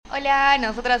Hola,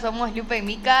 nosotras somos Lupe y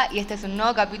Mica y este es un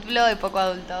nuevo capítulo de Poco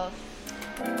Adultos.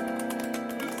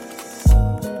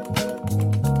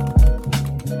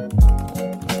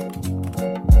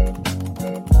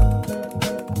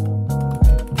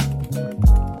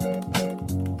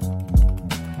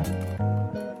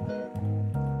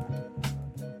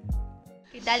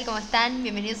 ¿Qué tal? ¿Cómo están?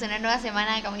 Bienvenidos a una nueva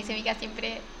semana, como dice Mica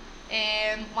siempre.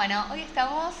 Bueno, hoy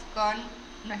estamos con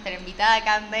nuestra invitada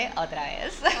Cande, otra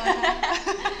vez.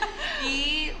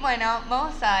 Y bueno,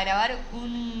 vamos a grabar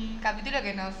un capítulo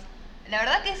que la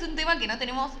verdad que es un tema que no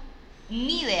tenemos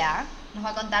ni idea. Nos va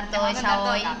a contar todo ella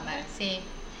hoy. Sí.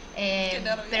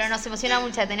 Pero nos emociona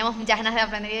mucho, tenemos muchas ganas de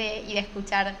aprender y de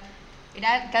escuchar.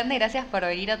 Cande, gracias por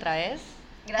venir otra vez.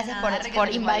 Gracias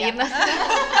por invadirnos.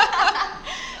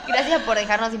 Gracias por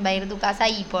dejarnos invadir tu casa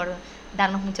y por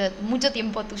darnos mucho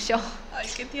tiempo tuyo. Ay,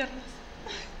 qué tiernos.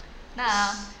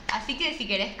 Nada, así que si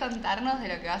querés contarnos de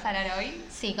lo que vas a hablar hoy.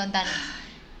 Sí, contanos.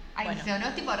 Ay, bueno. Se sonó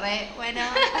tipo bueno.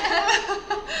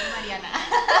 Mariana.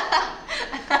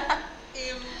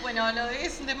 Bueno,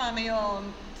 es un tema medio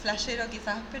flashero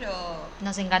quizás, pero...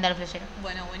 Nos encanta el flashero.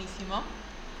 Bueno, buenísimo.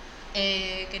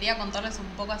 Quería contarles un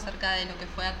poco acerca de lo que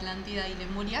fue Atlántida y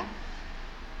Lemuria.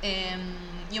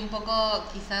 Y un poco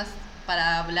quizás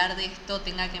para hablar de esto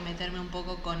tenga que meterme un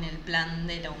poco con el plan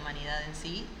de la humanidad en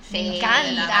sí. Me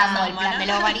encanta el plan de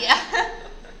la humanidad.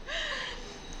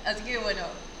 Así que bueno,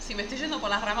 si me estoy yendo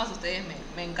por las ramas ustedes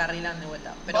me encarrilan de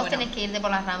vuelta. Pero vos tenés que irte por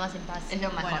las ramas en paz. Es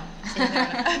lo mejor.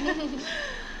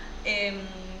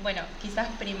 Bueno, quizás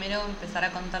primero empezar a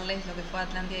contarles lo que fue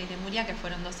Atlántida y Lemuria, que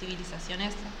fueron dos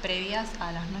civilizaciones previas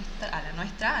a la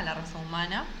nuestra, a la raza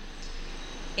humana.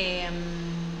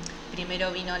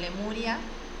 Primero vino Lemuria,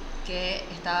 que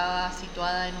estaba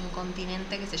situada en un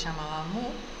continente que se llamaba Mu,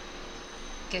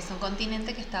 que es un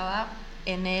continente que estaba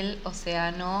en el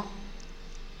océano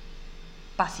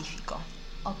Pacífico,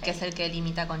 okay, que es el que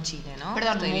limita con Chile, ¿no?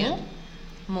 Perdón,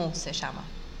 Mu se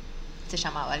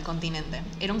llamaba el continente.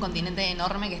 Era un continente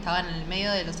enorme que estaba en el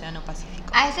medio del océano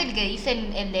Pacífico. Ah, ¿es el que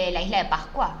dicen el de la isla de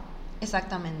Pascua?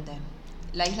 Exactamente.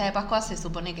 La isla de Pascua se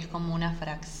supone que es como una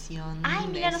fracción. Ay,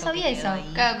 mira, no sabía eso.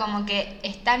 Claro, como que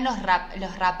están los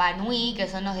Rapa Nui, que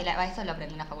son los de la... Eso lo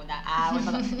aprendí en la facultad.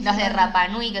 Bueno, los de Rapa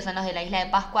Nui, que son los de la isla de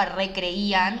Pascua,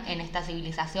 recreían en esta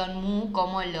civilización Mu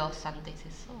como los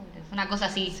antecesores. Una cosa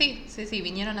así. Sí,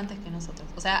 vinieron antes que nosotros.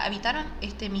 O sea, habitaron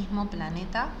este mismo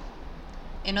planeta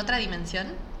en otra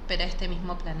dimensión, pero este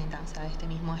mismo planeta, o sea, este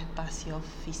mismo espacio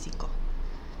físico.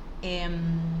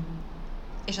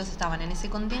 Ellos estaban en ese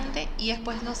continente y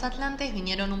después los atlantes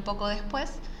vinieron un poco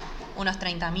después, unos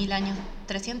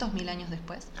 300.000 años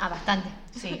después. Ah, bastante.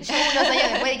 Sí. Yo unos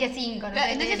años después dije 5. No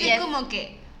sé, entonces es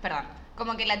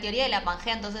como que la teoría de la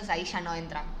Pangea entonces ahí ya no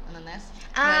entra, ¿entendés?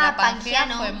 La Pangea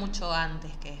no fue mucho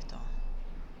antes que esto.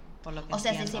 Por lo que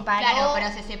se separó. Claro,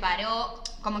 pero se separó.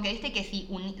 Como que viste que si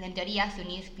en teoría si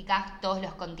unificás todos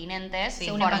los continentes, sí,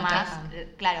 formás.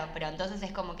 Claro, pero entonces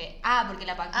es como que. Porque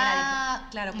la Pangea.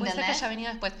 Claro, puede ser que haya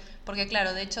venido después. Porque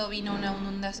claro, de hecho vino una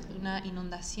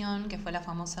inundación que fue la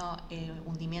famosa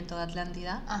hundimiento de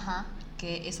Atlántida. Ajá.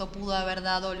 Que eso pudo haber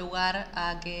dado lugar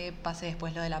a que pase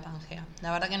después lo de la Pangea.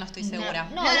 La verdad que no estoy segura.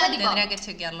 Tendría que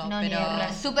chequearlo. Pero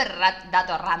súper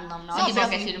dato random, ¿no? Sí, pero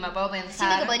que si me puedo pensar.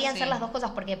 Siento que podrían ser las dos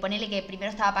cosas, porque ponele que primero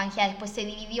estaba Pangea, después se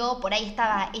dividió, por ahí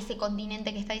estaba ese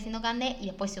continente que está diciendo Cande y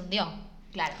después se hundió.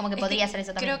 Claro, como que podría ser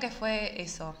eso también. Creo que fue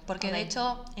eso, porque de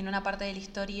hecho en una parte de la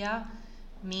historia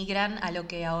migran a lo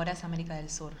que ahora es América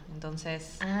del Sur.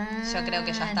 Entonces yo creo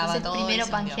que ya estaba todo. Primero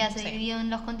Pangea se dividió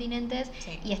en los continentes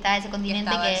y estaba ese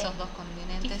continente que... esos dos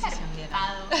continentes y se hundieron.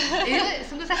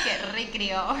 Son cosas que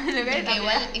recreó. Porque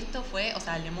igual esto fue, o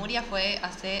sea, Lemuria fue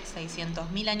hace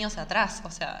 600.000 años atrás. O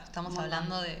sea, estamos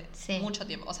hablando de mucho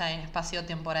tiempo, o sea, en espacio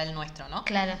temporal nuestro, ¿no?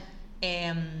 Claro.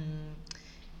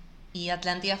 Y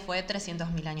Atlántida fue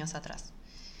 300.000 años atrás.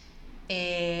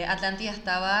 Atlántida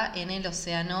estaba en el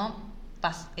océano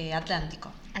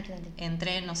Atlántico,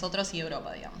 entre nosotros y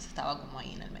Europa, digamos, estaba como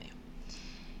ahí en el medio.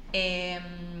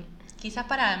 Quizás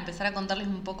para empezar a contarles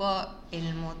un poco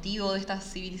el motivo de estas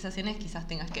civilizaciones, quizás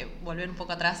tengas que volver un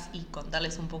poco atrás y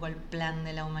contarles un poco el plan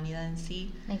de la humanidad en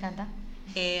sí. Me encanta.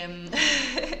 El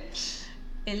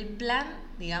plan,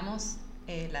 digamos,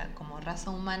 como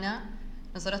raza humana,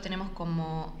 nosotros tenemos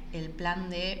como el plan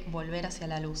de volver hacia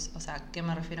la luz. O sea, ¿qué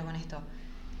me refiero con esto?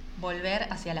 Volver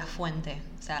hacia la fuente.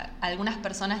 O sea, algunas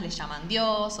personas le llaman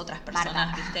Dios, otras personas,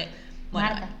 Marta. ¿viste? Bueno,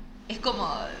 Marta. Es como,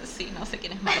 sí, no sé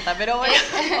quién es Marta, pero bueno,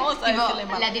 vamos a decirle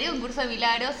Marta. La teoría de un curso de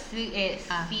milagros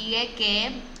sigue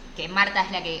que Marta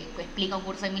es la que explica un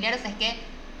curso de milagros, es que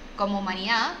como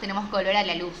humanidad tenemos que volver a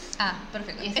la luz.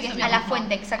 Perfecto. Y es a la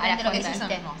fuente, exactamente lo que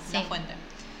dijiste. La fuente.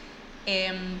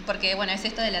 Porque, bueno, es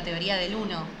esto de la teoría del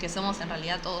uno, que somos en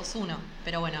realidad todos uno.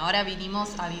 Pero bueno, ahora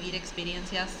vinimos a vivir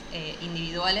experiencias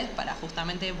individuales para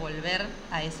justamente volver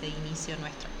a ese inicio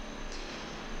nuestro.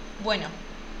 Bueno,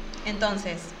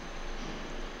 entonces,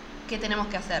 ¿qué tenemos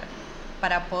que hacer?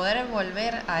 Para poder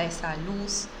volver a esa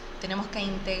luz, tenemos que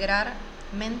integrar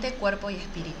mente, cuerpo y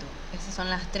espíritu. Esas son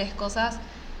las tres cosas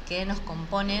que nos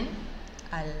componen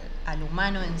al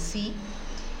humano en sí.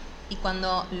 Y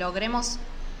cuando logremos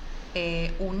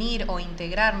unir o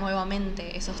integrar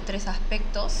nuevamente esos tres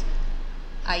aspectos,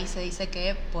 ahí se dice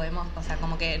que podemos, o sea,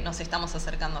 como que nos estamos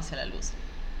acercando hacia la luz.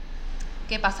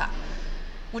 ¿Qué pasa?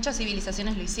 Muchas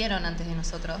civilizaciones lo hicieron antes de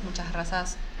nosotros, muchas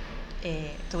razas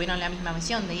tuvieron la misma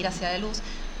misión de ir hacia la luz,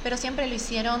 pero siempre lo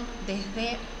hicieron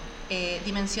desde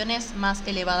dimensiones más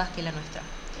elevadas que la nuestra.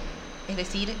 Es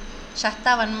decir, ya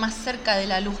estaban más cerca de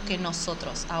la luz que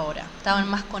nosotros ahora, estaban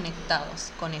más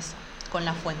conectados con eso, con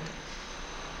la fuente.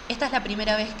 Esta es la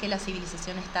primera vez que la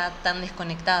civilización está tan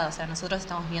desconectada, o sea, nosotros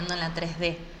estamos viendo en la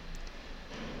 3D,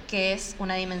 que es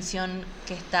una dimensión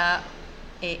que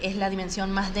es la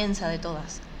dimensión más densa de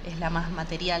todas, es la más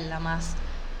material, la más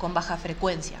con baja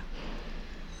frecuencia.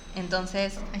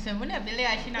 Entonces... Se me pone la piel de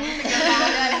gallina, no sé qué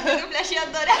hablar, la estoy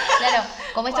flasheando ahora. Claro,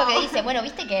 como esto que dice, bueno,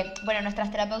 viste que, bueno,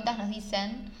 nuestras terapeutas nos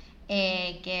dicen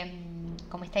que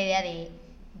como esta idea de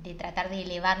tratar de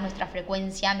elevar nuestra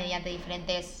frecuencia mediante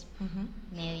diferentes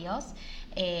medios,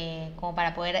 como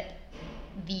para poder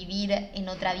vivir en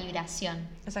otra vibración.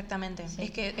 Exactamente, Sí.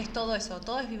 es que es todo eso,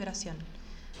 todo es vibración.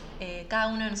 Cada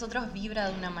uno de nosotros vibra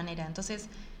de una manera, entonces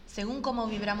según cómo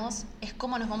vibramos es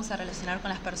cómo nos vamos a relacionar con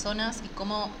las personas y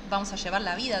cómo vamos a llevar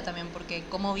la vida también, porque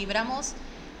cómo vibramos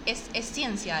es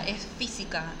ciencia, es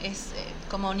física, es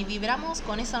como ni vibramos,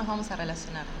 con eso nos vamos a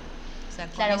relacionar. O sea,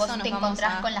 con Claro, eso vos nos te vamos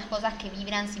encontrás a... con las cosas que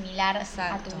vibran similar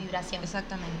Exacto, a tu vibración.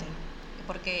 Exactamente,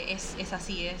 porque es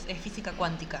así, es física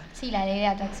cuántica. Sí, la ley de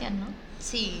atracción, ¿no?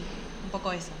 Sí, un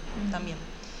poco eso también.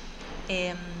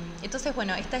 Entonces,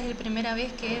 bueno, esta es la primera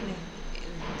vez que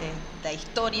de la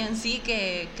historia en sí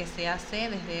que se hace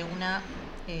desde una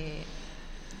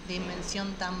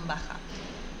dimensión tan baja.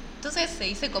 Entonces se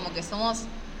dice como que somos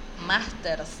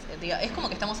masters, es como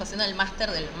que estamos haciendo el máster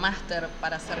del máster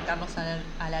para acercarnos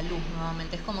a la luz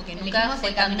nuevamente. Es como que nunca Elegimos fue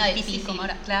el tan camino difícil difícil. como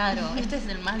ahora. Claro, este es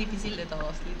el más difícil de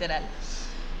todos, literal.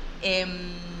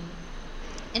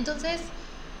 Entonces,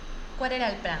 ¿cuál era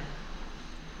el plan?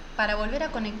 Para volver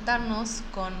a conectarnos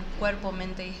con cuerpo,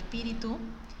 mente y espíritu,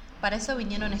 para eso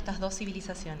vinieron estas dos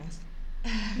civilizaciones.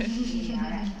 Sí,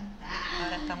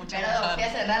 Ahora está mucho Perdón, mejor. fui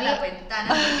a cerrar la ventana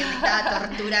porque me estaba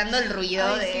torturando el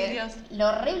ruido Ay, sí, Dios.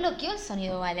 Lo rebloqueó el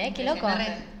sonido, ¿vale? Qué loco.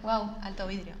 Impresionante. Wow. Alto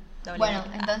vidrio. Bueno,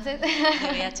 entonces...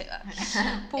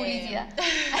 VH. Publicidad.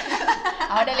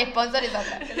 Ahora el sponsor es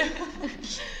otra.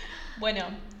 Bueno,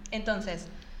 entonces,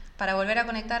 para volver a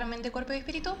conectar mente, cuerpo y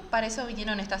espíritu, para eso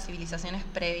vinieron estas civilizaciones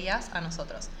previas a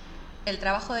nosotros. El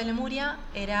trabajo de Lemuria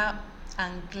era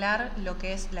anclar lo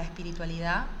que es la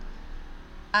espiritualidad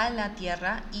a la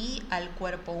tierra y al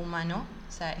cuerpo humano.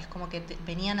 O sea, es como que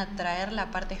venían a traer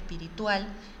la parte espiritual,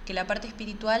 que la parte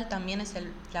espiritual también es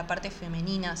la parte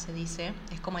femenina, se dice,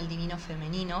 es como el divino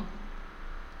femenino,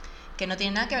 que no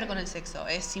tiene nada que ver con el sexo,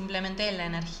 es simplemente la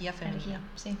energía femenina.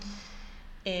 Sí.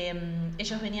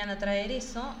 Ellos venían a traer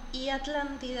eso y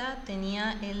Atlántida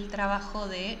tenía el trabajo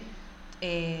de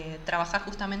trabajar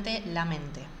justamente la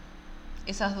mente.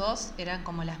 Esas dos eran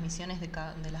como las misiones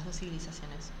de las dos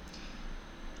civilizaciones.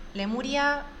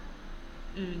 Lemuria,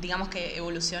 digamos que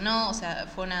evolucionó, o sea,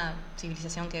 fue una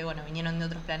civilización que, bueno, vinieron de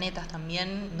otros planetas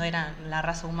también, no eran la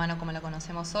raza humana como la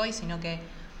conocemos hoy, sino que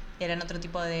eran otro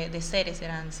tipo de seres,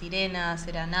 eran sirenas,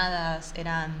 eran hadas,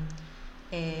 eran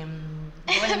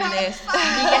duendes.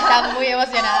 Mika está muy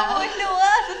emocionada. Vos lo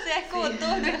vas, o sea, es como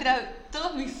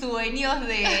todos mis sueños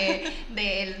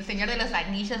del Señor de los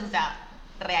Anillos, o sea,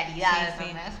 realidad, Sí,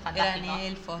 sí. ¿no? Es fantástico. Eran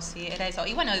elfos, sí, era eso.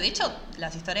 Y bueno, de hecho,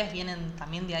 las historias vienen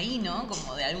también de ahí, ¿no?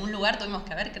 Como de algún lugar tuvimos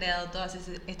que haber creado todas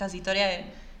estas historias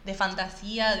de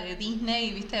fantasía de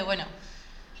Disney, ¿viste? Bueno,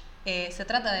 se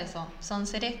trata de eso. Son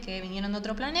seres que vinieron de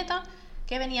otro planeta,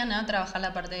 que venían a trabajar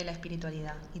la parte de la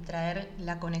espiritualidad y traer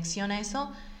la conexión a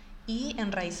eso y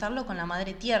enraizarlo con la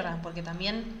madre tierra, porque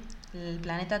también el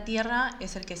planeta Tierra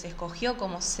es el que se escogió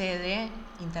como sede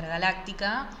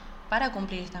intergaláctica para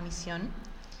cumplir esta misión.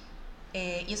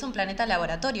 Y es un planeta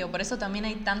laboratorio, por eso también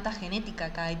hay tanta genética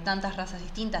acá, hay tantas razas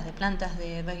distintas de plantas,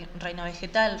 de reino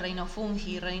vegetal, reino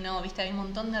fungi, reino, viste, hay un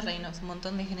montón de reinos, un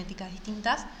montón de genéticas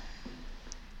distintas.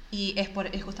 Y es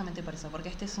justamente por eso, porque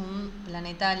este es un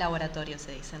planeta laboratorio,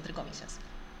 se dice, entre comillas.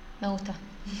 Me gusta.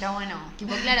 Está bueno.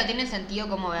 Tipo, claro, tiene sentido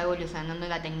cómo va evolucionando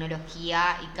la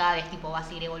tecnología y cada vez tipo va a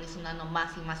seguir evolucionando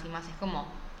más y más y más. Es como,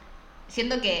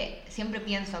 siento que siempre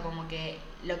pienso como que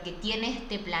lo que tiene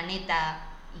este planeta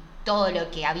y todo lo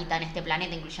que habita en este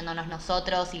planeta, incluyéndonos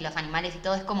nosotros y los animales y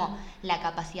todo, es como la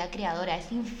capacidad creadora,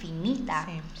 es infinita.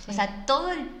 Sí, O sea,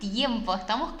 todo el tiempo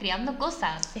estamos creando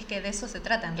cosas. Es que de eso se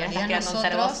trata, en Y ahora realidad estás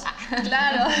creando un nosotros... ser vos.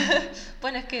 Claro.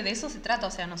 Bueno, es que de eso se trata,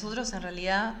 o sea, nosotros en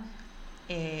realidad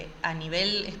a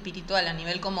nivel espiritual, a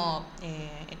nivel como,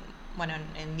 bueno,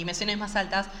 en dimensiones más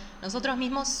altas, nosotros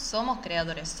mismos somos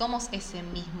creadores, somos ese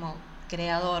mismo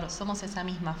creador, somos esa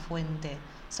misma fuente,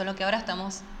 solo que ahora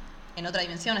estamos en otra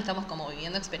dimensión, estamos como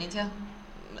viviendo experiencias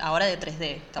ahora de 3D,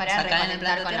 estamos Para acá en el reconectar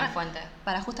planeta con la Tierra, fuente.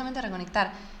 para justamente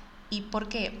reconectar. ¿Y por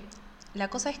qué? La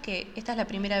cosa es que esta es la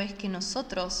primera vez que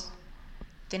nosotros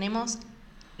tenemos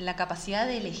la capacidad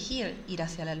de elegir ir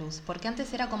hacia la luz, porque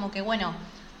antes era como que, bueno,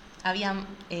 había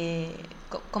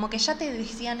como que ya te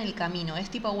decían el camino,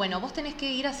 es tipo, bueno, vos tenés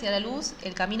que ir hacia la luz,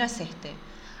 el camino es este.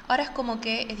 Ahora es como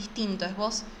que es distinto, es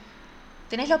vos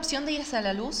tenés la opción de ir hacia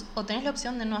la luz o tenés la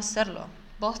opción de no hacerlo.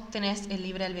 Vos tenés el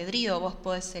libre albedrío, vos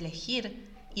podés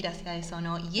elegir ir hacia eso o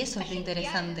no, y eso es lo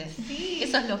interesante. Sí.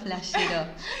 Eso es lo flashero.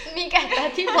 Mica está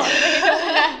tipo re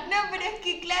loca. No, pero es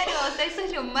que claro, o sea, eso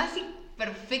es lo más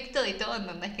perfecto de todo,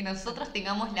 ¿entendés? Que nosotros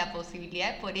tengamos la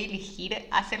posibilidad de poder elegir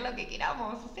hacer lo que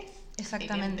queramos. ¿Es?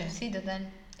 Exactamente. Sí, total.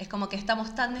 Es como que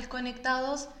estamos tan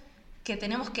desconectados que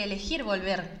tenemos que elegir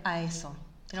volver a eso.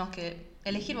 Tenemos que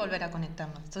elegir volver a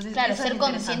conectarnos. Entonces, Claro, eso es ser lo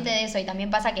consciente interesante. de eso. Y también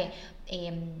pasa que,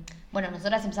 bueno,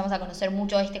 nosotras empezamos a conocer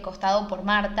mucho este costado por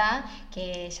Marta,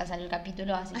 que ya salió el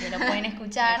capítulo, así que lo pueden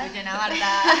escuchar. Escuchen a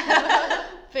Marta.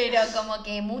 Pero como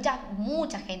que mucha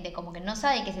gente como que no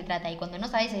sabe de qué se trata. Y cuando no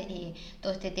sabes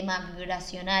todo este tema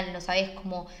vibracional, no sabes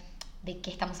cómo de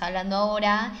qué estamos hablando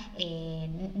ahora,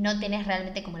 no tenés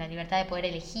realmente como la libertad de poder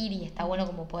elegir, y está bueno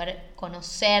como poder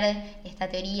conocer esta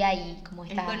teoría y como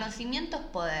El esta... conocimiento es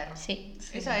poder. Sí.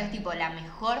 Eso es tipo la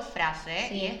mejor frase.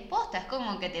 Sí. Y es posta, es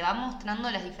como que te va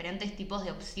mostrando los diferentes tipos de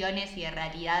opciones y de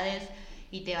realidades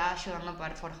y te va ayudando a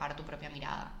poder forjar tu propia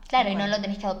mirada. Claro, y no Bueno. lo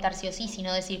tenés que adoptar sí o sí,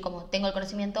 sino decir como tengo el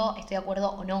conocimiento, estoy de acuerdo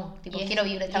o no. Tipo, Y es quiero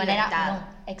vivir de esta libertad. manera o no.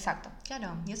 Exacto.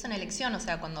 Claro, y es una elección, o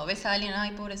sea, cuando ves a alguien,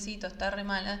 ay, pobrecito, está re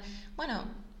mal, bueno,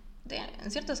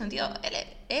 en cierto sentido,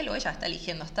 él o ella está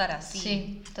eligiendo estar así.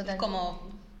 Sí, total. Es como,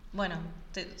 bueno,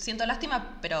 siento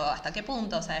lástima, pero ¿hasta qué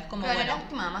punto? O sea, es como, Pero bueno, la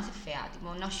lástima además es fea,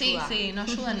 tipo, no sí, ayuda. sí, no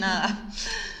ayuda en nada.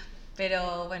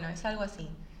 Pero bueno, es algo así.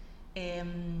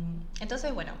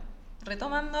 Entonces, bueno,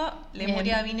 retomando,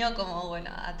 Lemuria vino como,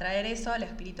 bueno, a traer eso, la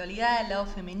espiritualidad, el lado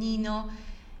femenino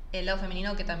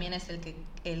que también es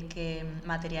el que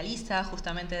materializa,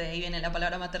 justamente de ahí viene la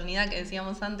palabra maternidad que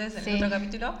decíamos antes en Sí. el otro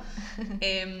capítulo.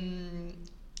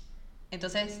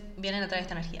 Entonces vienen a traer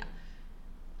esta energía.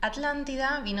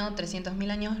 Atlántida vino 300.000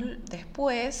 años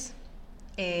después,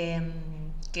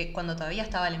 que cuando todavía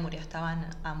estaba Lemuria, estaban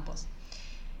ambos.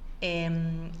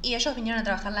 Y ellos vinieron a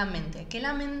trabajar la mente, que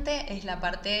la mente es la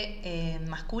parte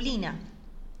masculina,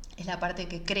 es la parte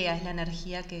que crea, es la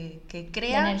energía que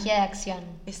crea. La energía de acción.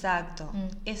 Exacto,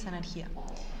 esa energía.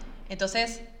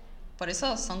 Entonces, por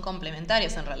eso son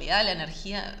complementarios. En realidad, la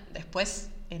energía después,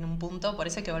 en un punto, por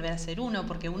eso hay que volver a ser uno,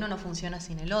 porque uno no funciona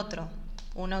sin el otro.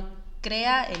 Uno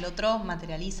crea, el otro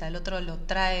materializa, el otro lo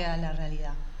trae a la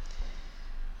realidad.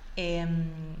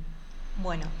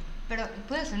 Bueno. Pero,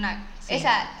 ¿puedo hacer una...? Sí.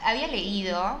 Había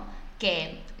leído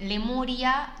que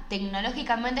Lemuria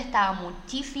tecnológicamente estaba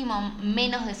muchísimo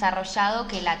menos desarrollado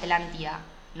que la Atlántida,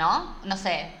 ¿no? No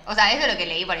sé. O sea, eso es lo que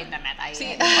leí por internet. Ahí, Sí.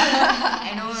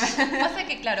 en un... Pasa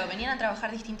que, claro, venían a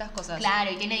trabajar distintas cosas.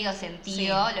 Claro, y tiene, digo,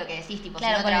 sentido Sí. lo que decís, tipo,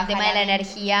 Claro, si no con el trabaja tema de la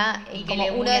energía, y que como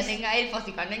uno Lemuria es, tenga elfos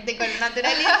y conecte con la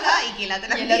naturaleza y que la y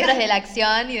Atlántida... el otro es de la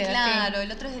acción y de Claro,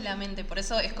 el otro es de la mente, por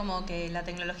eso es como que la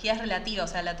tecnología es relativa, o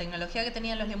sea, la tecnología que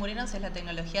tenían los lemurianos es la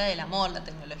tecnología del amor, la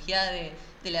tecnología de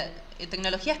la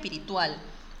tecnología espiritual.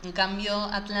 En cambio,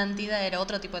 Atlántida era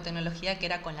otro tipo de tecnología que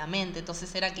era con la mente,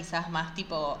 entonces era quizás más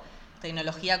tipo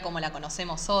tecnología como la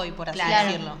conocemos hoy, por así Claro,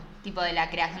 decirlo. tipo de la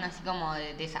creación así como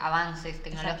de avances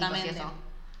tecnológicos y Exactamente. eso.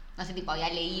 No sé, tipo, había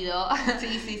leído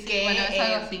Sí, que bueno, es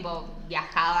algo así. tipo,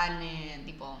 viajaban,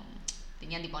 tipo,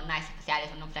 tenían tipo naves espaciales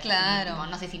o no flashes, Claro. tipo,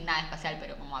 no sé si nave espacial,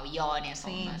 pero como aviones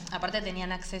Sí, o no sé. aparte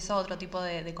tenían acceso a otro tipo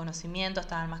de conocimiento,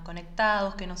 estaban más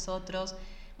conectados que nosotros.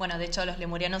 Bueno, de hecho los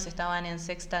lemurianos estaban en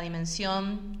sexta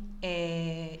dimensión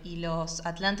y los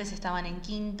atlantes estaban en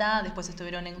quinta, después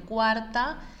estuvieron en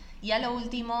cuarta y a lo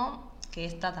último, que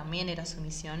esta también era su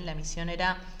misión, la misión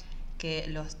era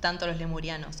que tanto los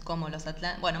lemurianos como los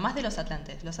atlantes, bueno, más de los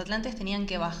atlantes tenían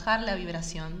que bajar la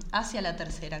vibración hacia la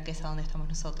tercera, que es a donde estamos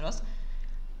nosotros,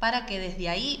 para que desde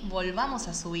ahí volvamos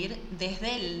a subir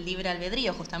desde el libre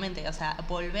albedrío, justamente, o sea,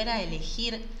 volver a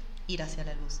elegir ir hacia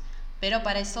la luz. Pero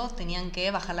para eso tenían que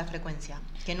bajar la frecuencia,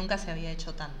 que nunca se había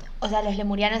hecho tanto. O sea, los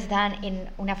lemurianos estaban en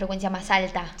una frecuencia más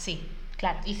alta. Sí.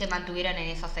 Claro. Y se mantuvieron en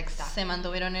esa sexta. Se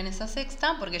mantuvieron en esa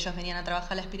sexta porque ellos venían a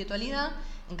trabajar la espiritualidad.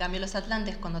 En cambio, los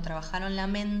atlantes, cuando trabajaron la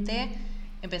mente,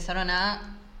 empezaron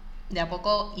a, de a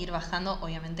poco, ir bajando,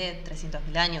 obviamente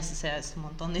 300.000 años, o sea, es un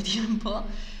montón de tiempo.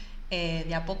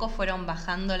 De a poco fueron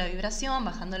bajando la vibración,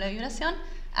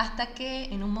 hasta que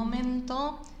en un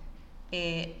momento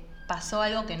pasó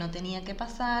algo que no tenía que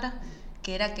pasar,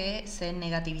 que era que se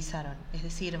negativizaron. Es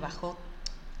decir, bajó,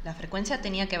 la frecuencia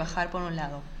tenía que bajar por un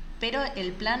lado, pero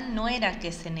el plan no era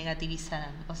que se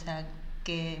negativizaran, o sea,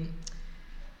 que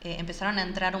empezaron a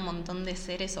entrar un montón de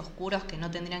seres oscuros que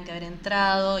no tendrían que haber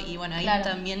entrado, y bueno, ahí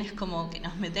también es como que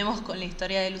nos metemos con la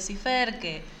historia de Lucifer,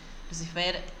 que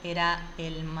Lucifer era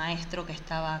el maestro que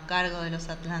estaba a cargo de los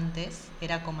atlantes,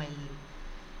 era como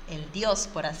el dios,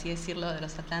 por así decirlo, de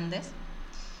los atlantes.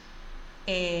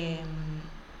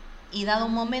 Y dado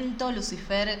un momento,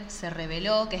 Lucifer se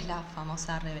rebeló, que es la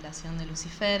famosa revelación de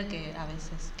Lucifer, que a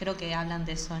veces creo que hablan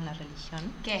de eso en la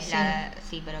religión. ¿Qué es Sí. la...?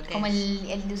 Sí, pero ¿qué Como es?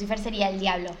 el Lucifer sería el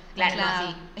diablo. Claro, Claro,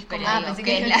 sí. es Pero como- digo, pensé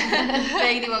 ¿qué que- es la... pero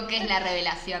digo, ¿qué es la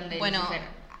revelación de Bueno, Lucifer?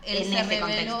 él en se ese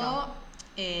rebeló contexto.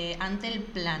 ante el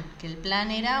plan, que el plan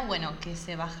era, bueno, que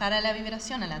se bajara la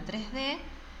vibración a la 3D,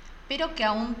 pero que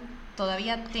aún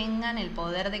todavía tengan el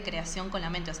poder de creación con la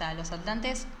mente. O sea, los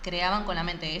atlantes creaban con la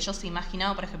mente. Ellos se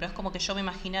imaginaban, por ejemplo, es como que yo me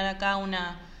imaginara acá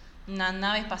una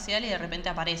nave espacial y de repente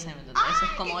aparecen, ¿entendés? Es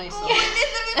como eso. Boludo,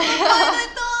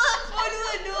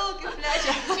 no, qué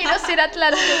playa. Quiero ser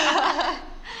Atlante.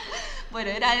 Bueno,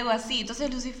 era algo así.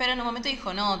 Entonces Lucifer en un momento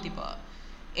dijo, no, tipo,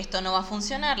 esto no va a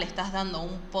funcionar, le estás dando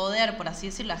un poder, por así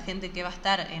decirlo, a gente que va a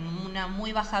estar en una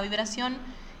muy baja vibración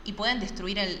y pueden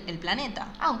destruir el planeta.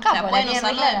 Ah, un capo, la pueden tiene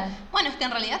usarlo. re clara. Bueno, es que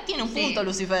en realidad tiene un Sí. punto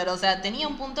Lucifer, o sea, tenía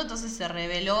un punto, entonces se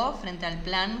rebeló frente al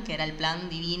plan, que era el plan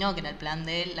divino, que era el plan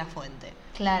de la fuente.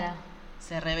 Claro.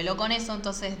 Se rebeló con eso,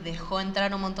 entonces dejó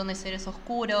entrar un montón de seres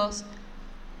oscuros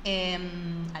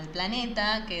al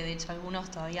planeta, que de hecho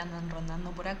algunos todavía andan rondando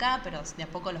por acá, pero de a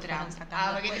poco los fueron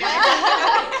sacando. porque afuera.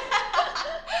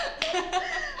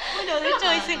 Bueno, de hecho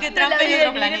dicen que No Trump la vi es de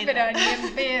otro venir, planeta. pero ni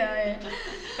en pedo,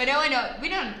 Pero bueno,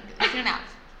 ¿vieron? Es una...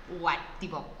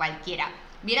 tipo, cualquiera.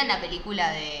 ¿Vieron la película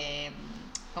de...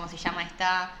 ¿Cómo se llama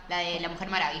esta? La de La Mujer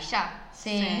Maravilla.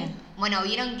 Sí. Bueno,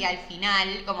 vieron que al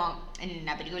final, como en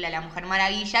la película La Mujer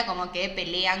Maravilla, como que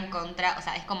pelean contra... O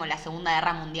sea, es como la Segunda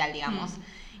Guerra Mundial, digamos.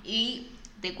 Y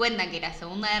te cuentan que la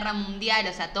Segunda Guerra Mundial,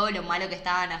 o sea, todo lo malo que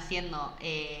estaban haciendo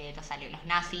los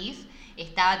nazis,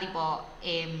 estaba tipo...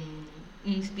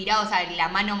 inspirado, o sea,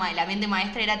 la mente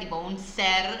maestra era tipo un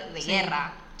ser de Sí.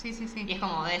 guerra. Sí, sí, sí. Y es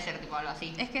como debe ser tipo algo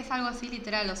así. Es que es algo así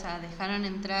literal, o sea, dejaron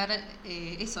entrar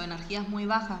energías muy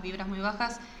bajas, vibras muy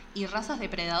bajas y razas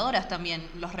depredadoras también.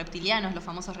 Los reptilianos, los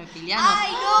famosos reptilianos,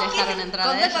 ¡Ay, no! dejaron ¿Qué es? entrar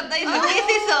a ellos. Contá eso. ¿Qué es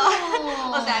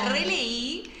eso? O sea,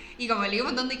 releí y como leí un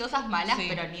montón de cosas malas, Sí.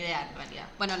 pero ni idea en realidad.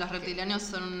 Bueno, los reptilianos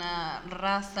son una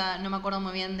raza, no me acuerdo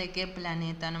muy bien de qué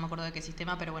planeta, no me acuerdo de qué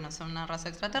sistema, pero bueno, son una raza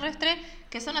extraterrestre,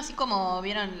 que son así como,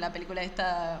 ¿vieron la película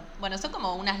esta? Bueno, son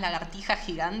como unas lagartijas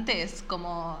gigantes,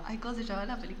 como, ay, ¿cómo se llama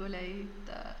la película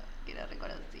esta? Que era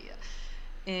reconocida.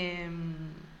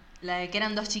 La de que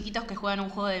eran dos chiquitos que juegan un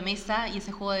juego de mesa y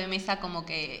ese juego de mesa como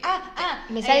que...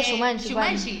 Me sale Jumanji,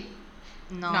 Jumanji.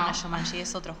 No, No. no, Jumanji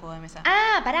es otro juego de mesa.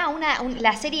 Ah, pará,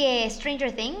 la serie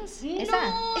Stranger Things. ¿Esa?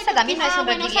 No, ¿Esa también no es un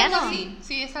bueno, reptiliano? Es algo así.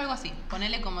 Sí, es algo así.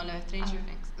 Ponele como lo de Stranger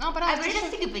Things. No, pará, Ah, pero ya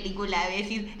sé qué película es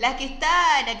decir. La que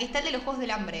está el de los Juegos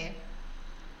del Hambre.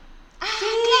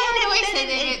 claro, Está ese el-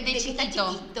 de el que está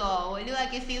chiquito. chiquito, boluda,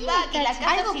 que se va, que la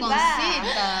casa Algo se con va.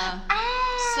 Z.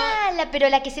 Pero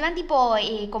la que se van tipo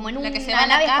como en La una que se va a la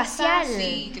nave casa, espacial.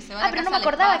 sí, que se va a la pero no casa me al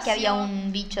acordaba espacio. que había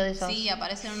un bicho de esos. Sí,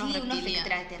 aparecen unos Sí, unos reptilianos.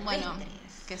 extraterrestres. Bueno,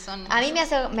 que son... A mí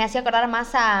me hacía acordar más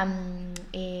a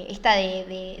esta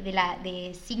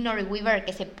de Sigourney Weaver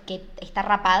que está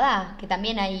rapada, que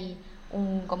también hay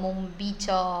como un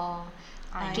bicho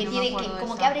Ay, que no me tiene acuerdo de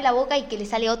como esa. que abre la boca y que le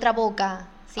sale otra boca.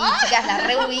 Sí, chicas, la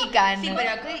reubican. Sí,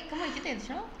 pero ¿cómo dijiste que se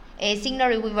llama?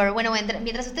 Sigourney Weaver. Bueno,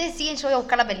 mientras ustedes siguen, yo voy a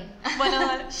buscar la peli. Bueno,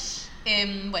 dale.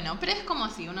 Bueno, pero es como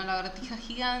así, una lagartija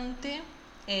gigante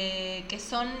que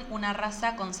son una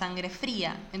raza con sangre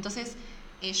fría. Entonces,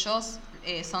 ellos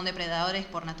son depredadores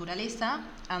por naturaleza,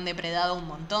 han depredado un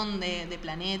montón de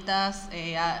planetas,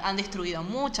 han destruido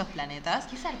muchos planetas.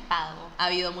 Qué zarpado. Ha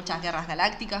habido muchas guerras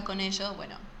galácticas con ellos,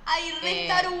 bueno. ¡Ay, re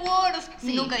Star Wars!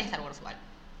 sí. Nunca vi Star Wars igual.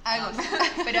 Algo,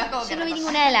 pero es como que Yo no vi recorta.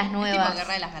 ninguna de las Es nuevas. tipo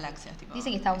Guerra de las Galaxias, tipo.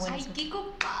 Dicen que está bueno. Ay, qué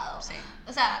copado. Sí.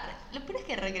 O sea, lo peor es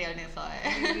que recreo en eso,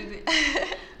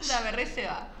 O sea, me re se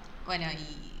va. Bueno,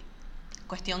 y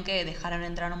cuestión que dejaron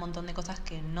entrar un montón de cosas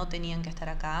que no tenían que estar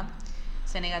acá.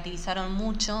 Se negativizaron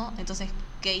mucho. Entonces,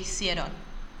 ¿qué hicieron?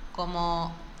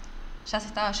 Como ya se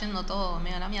estaba yendo todo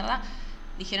medio a la mierda,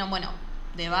 dijeron, bueno,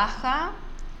 de baja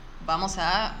vamos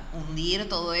a hundir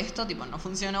todo esto, tipo, no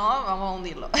funcionó, vamos a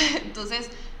hundirlo. Entonces,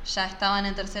 ya estaban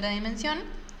en tercera dimensión,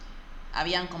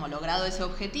 habían como logrado ese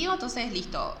objetivo, entonces,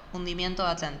 listo, hundimiento de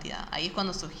Atlántida. Ahí es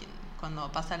cuando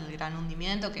cuando pasa el gran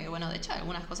hundimiento, que bueno, de hecho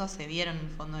algunas cosas se vieron en el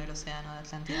fondo del océano de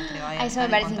Atlántida, creo. Eso me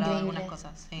parece increíble. Algunas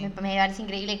cosas, sí. Me parece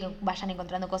increíble que vayan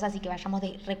encontrando cosas y que vayamos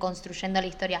reconstruyendo la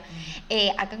historia.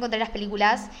 Acá encontré las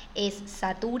películas, es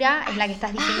Satura, es la que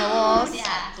estás diciendo vos.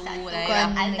 Satura,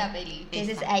 Con- alta peli.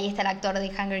 Ahí está el actor de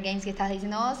Hunger Games que estás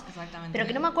diciendo vos. Exactamente. Pero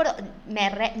que no me acuerdo, me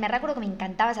recuerdo que me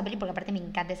encantaba esa peli, porque aparte me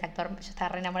encanta ese actor, yo estaba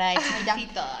re enamorada de chiquita. Sí,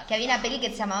 todas. Que había una peli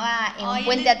que se llamaba Ay, Un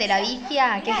puente a el-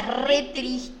 Teravicia, que era es re re triste.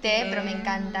 triste, pero me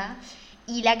encanta.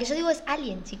 Y la que yo digo es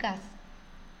Alien, chicas.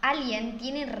 Alien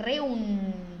tiene re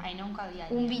Ay, nunca vi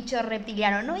un bicho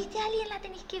reptiliano. ¿No viste Alien? La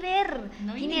tenés que ver.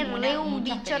 No vi Tiene ninguna, re un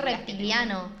muchas bicho películas que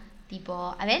reptiliano.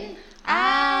 Tipo, ¿a ven?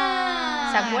 Ah,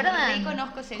 ¿Se acuerdan?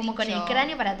 reconozco ese Como con el bicho.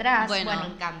 cráneo para atrás. Bueno, Me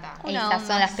encanta. Una Esas onda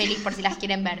son las así. pelis por si las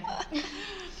quieren ver.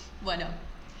 Bueno,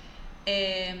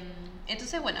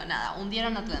 entonces, bueno, nada,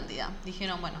 hundieron Atlántida.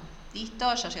 Dijeron, bueno,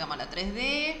 listo, ya llegamos a la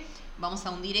 3D, vamos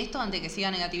a hundir esto antes de que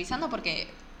siga negativizando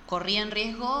porque corría en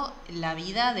riesgo la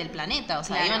vida del planeta. O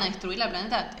sea, Claro. iban a destruir el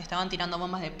planeta, estaban tirando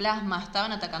bombas de plasma,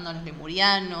 estaban atacando a los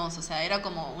lemurianos, o sea, era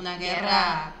como una guerra,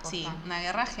 Guerra sí, posta. una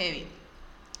guerra heavy.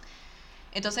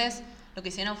 Entonces, lo que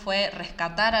hicieron fue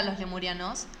rescatar a los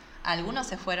lemurianos. Algunos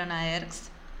se fueron a Erx,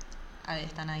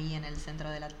 están ahí en el centro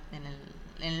de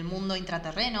en el mundo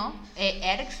intraterreno.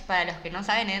 Erx, para los que no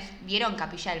saben, ¿vieron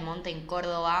Capilla del Monte en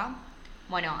Córdoba?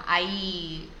 Bueno,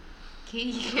 ahí... ¿Qué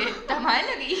dije? ¿Está mal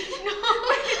lo que dije?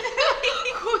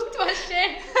 Justo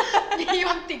ayer vi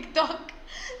un TikTok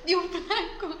de un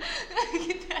blanco.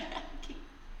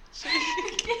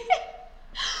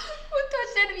 Justo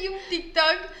ayer vi un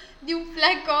TikTok de un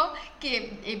flaco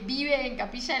que vive en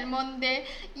Capilla del Monte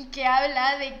y que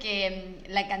habla de que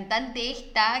la cantante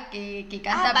esta que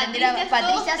canta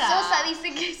Patricia Sosa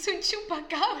dice que es un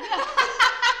chupacabra.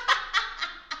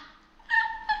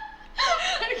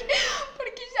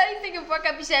 Porque ella dice que fue a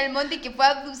Capilla del Monte y que fue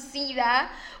abducida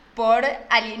por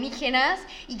alienígenas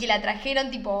y que la trajeron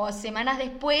tipo semanas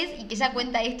después y que ella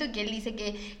cuenta esto y que él dice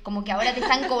que como que ahora te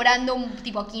están cobrando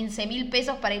tipo 15.000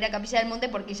 pesos para ir a Capilla del Monte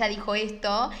porque ella dijo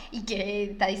esto y que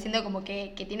está diciendo como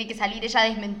que tiene que salir ella a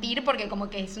desmentir porque como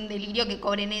que es un delirio que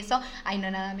cobren eso. Ay, no,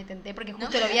 nada, me tenté porque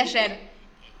justo lo vi ayer.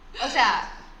 O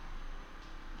sea...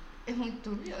 Es muy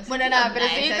turbio. Bueno, nada, pero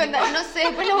seguí contando. No sé,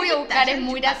 después lo voy a buscar, es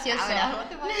muy gracioso.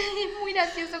 Es muy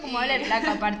gracioso como habla el flaco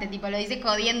aparte, tipo, lo dice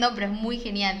jodiendo, pero es muy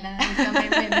genial, nada,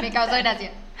 eso me causó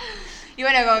gracia. Y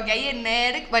bueno, como que ahí en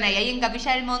Erx, bueno, y ahí en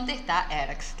Capilla del Monte está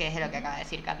Erx, que es lo que acaba de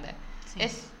decir Cande. Sí.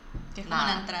 Es Que es como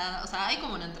nada. una entrada, o sea, hay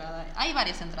como una entrada. Hay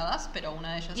varias entradas, pero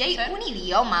una de ellas Y hay es un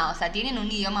idioma, o sea, tienen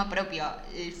un idioma propio.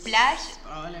 El flash,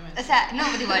 probablemente. o sea, no,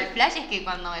 tipo, el flash es que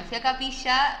cuando me fui a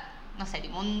Capilla, no sé,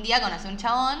 tipo, un día conocí a un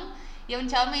chabón y un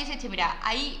chabón me dice, che, mira,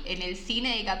 hay en el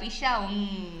cine de Capilla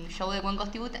un show de cuencos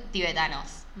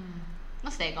tibetanos.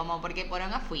 No sé, como porque por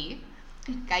acá fui,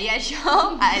 caía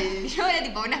yo, yo era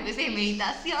tipo una especie de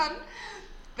meditación,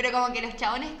 pero como que los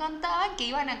chabones contaban que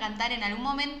iban a cantar en algún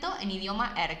momento en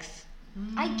idioma Erx.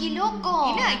 ¡Ay, qué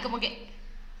loco! Y nada, y como que...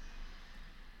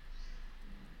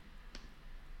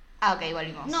 Ah, ok,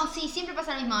 volvimos. No, sí, siempre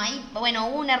pasa lo mismo. Ahí, bueno,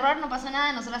 hubo un error, no pasó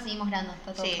nada, nosotros seguimos grabando.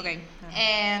 Está todo. Sí.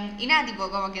 Ok. Y nada, tipo,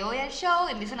 como que voy al show,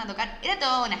 empiezan a tocar. Era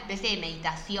toda una especie de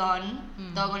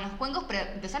meditación, todo con los cuencos, pero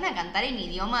empezaron a cantar en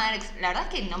idioma. La verdad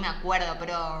es que no me acuerdo,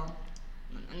 pero.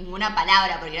 Ninguna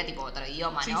palabra, porque era tipo otro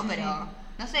idioma, Sí, ¿no? sí, pero. sí.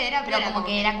 No sé, era. Pero como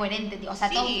que era coherente, tío. O sea,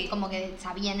 Sí. todos como que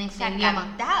sabían O ese sea, idioma.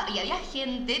 cantaba, y había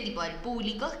gente, tipo del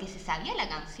público, que se sabía la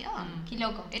canción. Qué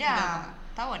loco. Era.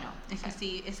 Está bueno. Es que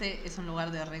sí, ese es un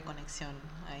lugar de reconexión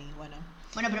ahí, bueno.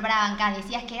 Bueno, pero para bancar,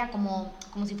 decías que era como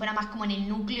si fuera más como en el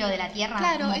núcleo de la Tierra,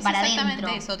 Claro, como es para exactamente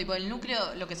adentro. eso, tipo el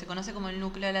núcleo, lo que se conoce como el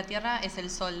núcleo de la Tierra es el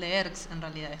sol de Erx, en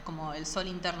realidad, es como el sol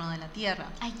interno de la Tierra.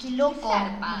 Ay, qué loco. Qué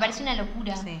zarpado. Me parece una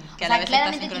locura. Sí, O que a sea, la vez está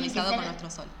claramente tiene que sincronizado ser- con nuestro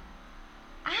sol.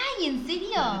 Ay, ¿en serio?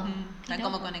 Ujú, Qué Están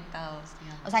como loco. conectados,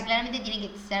 digamos. O sea, claramente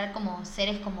tienen que ser como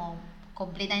seres como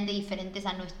completamente diferentes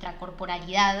a nuestra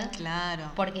corporalidad.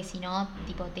 Claro. Porque si no,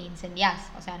 tipo, te incendiás.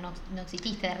 O sea, no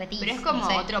exististe, derretís. Pero es como no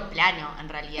sé. otro plano, en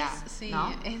realidad. Sí,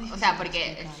 ¿no? es difícil O sea, porque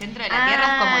el explicar. centro de la Tierra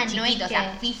es como no es chiquito. O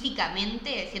sea, que-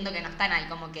 físicamente siento que no están ahí,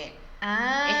 como que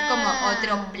Ah. es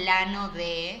como otro plano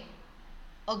de...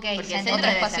 Ok, Porque ya el Otro centro entendí.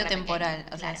 debe espacio ser temporal,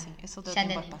 pequeño, o sea, claro. sí, es otro Ya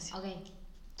tiempo entendí. espacio. Ok.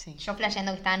 Sí. Yo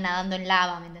flasheando que estaban nadando en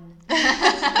lava, ¿me entendés?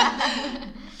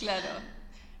 Claro.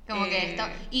 Como que esto...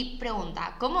 Y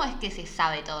pregunta, ¿cómo es que se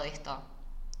sabe todo esto?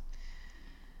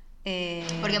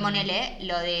 Porque ponele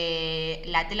lo de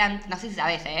la Atlántida, no sé si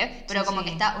sabes, pero Sí, como sí.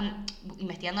 que está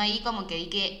investigando ahí, como que vi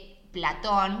que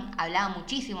Platón hablaba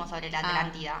muchísimo sobre la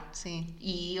Atlántida. Sí.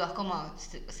 Y digo, es como,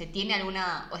 ¿se tiene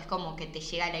alguna, o es como que te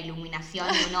llega la iluminación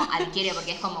y uno adquiere,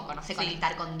 porque es como, no sé, Sí.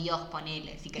 conectar con Dios,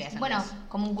 ponele, si crees en Bueno, Dios.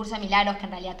 como un curso de milagros que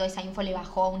en realidad toda esa info le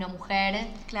bajó a una mujer.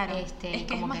 Claro, es que es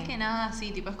como más que nada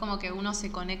así, tipo, es como que uno se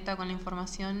conecta con la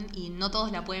información y no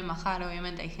todos la pueden bajar,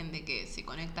 obviamente hay gente que se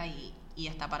conecta y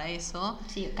está para eso.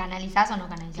 Sí, ¿canalizás o no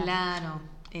canalizás? Claro,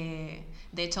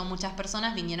 de hecho muchas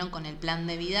personas vinieron con el plan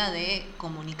de vida de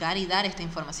comunicar y dar esta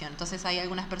información, entonces hay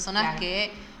algunas personas Claro.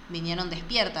 que vinieron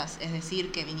despiertas, es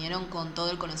decir, que vinieron con todo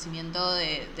el conocimiento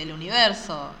del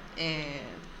universo,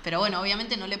 pero bueno,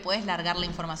 obviamente no le puedes largar la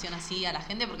información así a la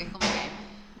gente porque es como que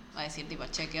va a decir tipo,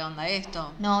 che, ¿qué onda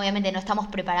esto? No, obviamente no estamos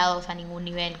preparados a ningún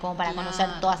nivel como para Claro.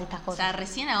 conocer todas estas O cosas. sea,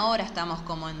 recién ahora estamos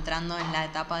como entrando en la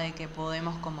etapa de que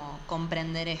podemos como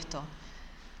comprender esto.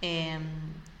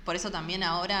 Por eso también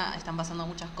ahora están pasando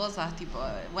muchas cosas, tipo,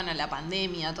 bueno, la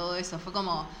pandemia, todo eso. Fue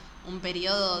como un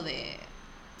periodo de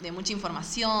mucha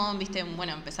información, ¿viste?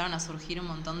 Bueno, empezaron a surgir un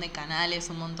montón de canales,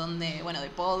 un montón de, bueno, de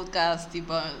podcasts,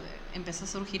 tipo, empezó a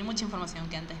surgir mucha información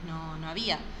que antes no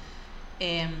había.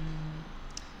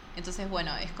 Entonces,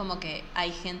 bueno, es como que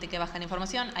hay gente que baja la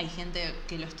información, hay gente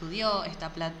que lo estudió, está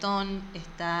Platón,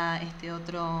 está este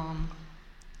otro,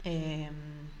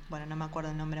 bueno, no me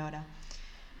acuerdo el nombre ahora,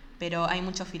 pero hay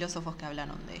muchos filósofos que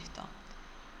hablaron de esto.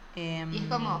 Y es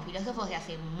como filósofos de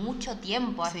hace mucho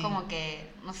tiempo, Sí. es como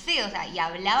que, no sé, o sea, y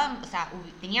hablaban, o sea,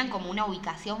 tenían como una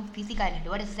ubicación física de los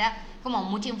lugares, o sea, como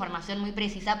mucha información muy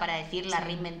precisa para decir, la Sí.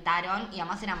 reinventaron, y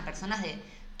además eran personas de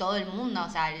todo el mundo, o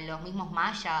sea, los mismos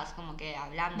mayas, como que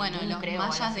hablaban Bueno, de Mu, los creo, o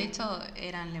algo mayas de así. hecho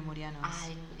eran lemurianos. Ah,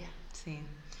 de Lemuria. Sí.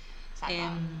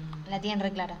 Zarpado. La tienen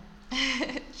re clara.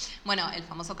 Bueno, el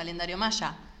famoso calendario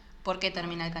maya. ¿Por qué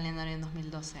termina el calendario en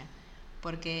 2012?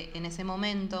 Porque en ese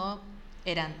momento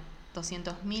eran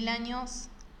 200.000 años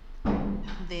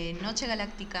de noche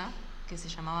galáctica, que se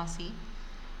llamaba así,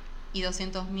 y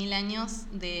 200.000 años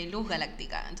de luz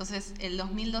galáctica. Entonces, el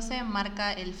 2012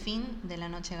 marca el fin de la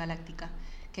noche galáctica,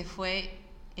 que fue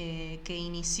que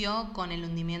inició con el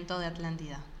hundimiento de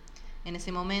Atlántida. En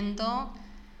ese momento,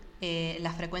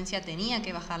 la frecuencia tenía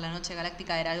que bajar, la noche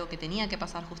galáctica era algo que tenía que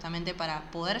pasar justamente para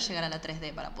poder llegar a la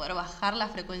 3D, para poder bajar la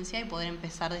frecuencia y poder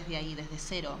empezar desde ahí, desde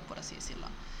cero, por así decirlo.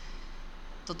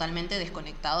 Totalmente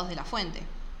desconectados de la fuente,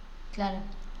 Claro.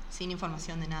 sin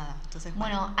información de nada. Entonces,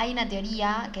 Bueno, hay una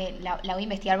teoría que la voy a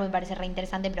investigar porque me parece re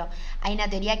interesante, pero hay una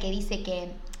teoría que dice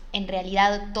que en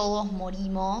realidad todos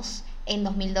morimos en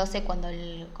 2012 cuando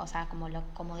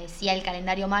como decía el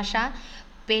calendario maya,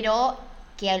 pero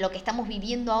que lo que estamos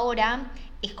viviendo ahora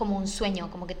es como un sueño,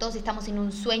 como que todos estamos en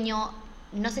un sueño,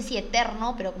 no sé si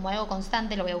eterno, pero como algo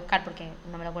constante, lo voy a buscar porque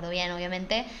no me lo acuerdo bien,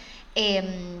 obviamente.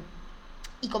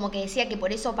 Y como que decía que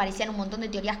por eso aparecían un montón de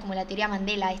teorías como la teoría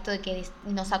Mandela, esto de que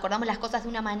nos acordamos las cosas de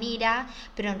una manera,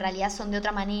 pero en realidad son de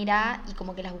otra manera, y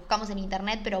como que las buscamos en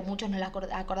internet, pero muchos nos las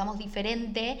acordamos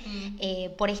diferente,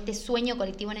 por este sueño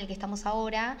colectivo en el que estamos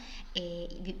ahora,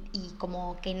 y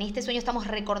como que en este sueño estamos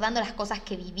recordando las cosas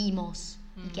que vivimos,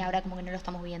 y que ahora como que no lo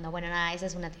estamos viendo. Bueno, nada, esa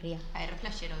es una teoría. A ver,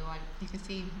 flashero igual. es que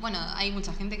sí. Bueno, hay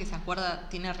mucha gente que se acuerda,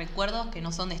 tiene recuerdos que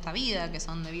no son de esta vida, que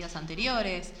son de vidas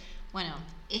anteriores. Bueno,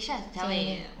 Ella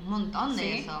sabe un montón de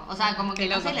 ¿Sí? eso. O sea, como Qué que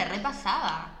no loco. se le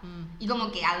repasaba. Mm. Y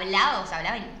como que hablaba, o sea,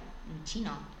 hablaba en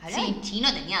chino. Hablaba Sí. en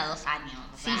chino, tenía 2 años.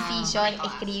 O Sí, sea, sí, no yo me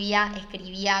jodas.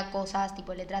 escribía cosas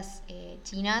tipo letras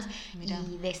chinas. Mirá.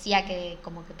 Y decía que,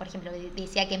 como que, por ejemplo,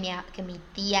 decía que mi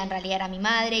tía en realidad era mi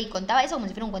madre, y contaba eso como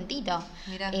si fuera un cuentito.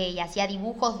 Mirá. Y hacía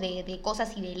dibujos de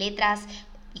cosas y de letras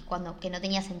y que no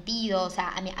tenía sentido. O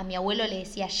sea, a mi abuelo le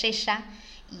decía Yeya,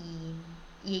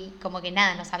 y como que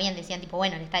nada, no sabían, decían tipo,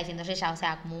 bueno, le está diciendo Yeya, o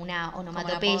sea, como una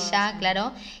onomatopeya, apodo, sí.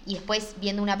 claro. Y después,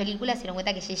 viendo una película, se dieron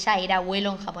cuenta que Yeya era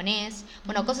abuelo en japonés.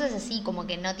 Bueno, cosas así, como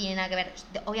que no tienen nada que ver.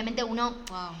 Obviamente uno,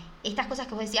 Wow. estas cosas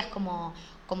que vos decías como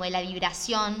de la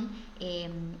vibración,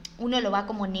 uno lo va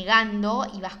como negando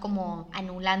y vas como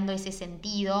anulando ese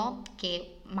sentido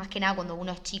que más que nada cuando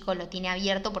uno es chico lo tiene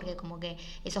abierto, porque como que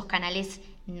esos canales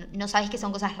no sabes que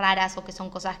son cosas raras o que son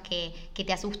cosas que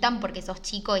te asustan porque sos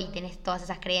chico y tenés todas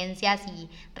esas creencias y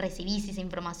recibís esa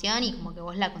información y como que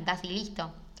vos la contás y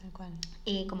listo. Tal cual.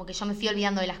 Como que yo me fui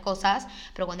olvidando de las cosas,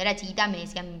 pero cuando era chiquita me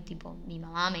decían, tipo, mi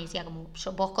mamá me decía como,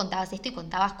 vos contabas esto y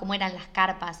contabas cómo eran las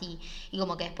carpas y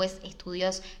como que después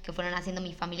estudios que fueron haciendo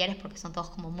mis familiares, porque son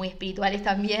todos como muy espirituales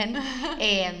también,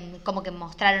 como que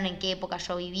mostraron en qué época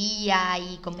yo vivía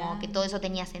y como que todo eso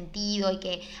tenía sentido y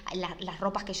que las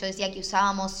ropas que yo decía que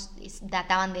usábamos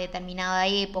databan de determinada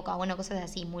época, bueno, cosas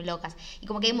así muy locas. Y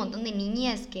como que hay un montón de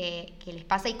niñas que les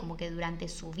pasa y como que durante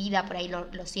su vida por ahí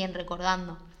lo siguen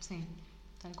recordando. Sí,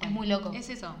 tal cual. Es muy loco. Es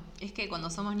eso, es que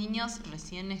cuando somos niños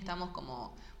recién estamos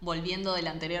como volviendo de la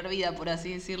anterior vida, por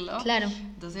así decirlo. Claro.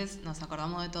 Entonces nos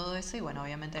acordamos de todo eso y bueno,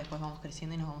 obviamente después vamos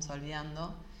creciendo y nos vamos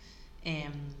olvidando.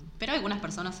 Pero algunas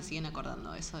personas se siguen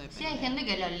acordando, eso depende. Sí, hay gente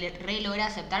que lo logra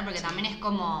aceptar porque también es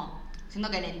como...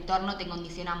 Siento que el entorno te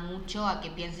condiciona mucho a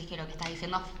que pienses que lo que estás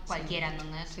diciendo cualquiera,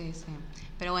 ¿entendés? Sí, sí.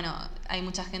 Pero bueno, hay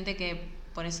mucha gente que...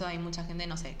 Por eso hay mucha gente,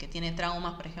 no sé, que tiene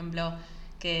traumas, por ejemplo...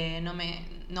 que no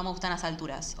me gustan las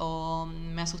alturas o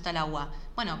me asusta el agua.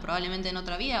 Bueno, probablemente en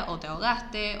otra vida o te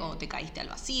ahogaste o te caíste al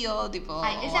vacío, tipo...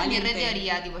 Ay, esa es mi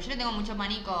teoría, tipo, yo le tengo mucho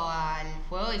pánico al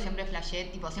fuego y siempre flashé,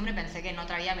 tipo, siempre pensé que en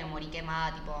otra vida me morí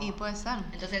quemada, tipo... Y puede ser.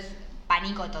 Entonces,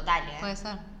 pánico total, Puede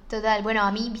ser. Total, bueno,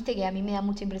 a mí, viste que a mí me da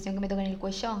mucha impresión que me tocan el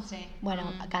cuello. Sí.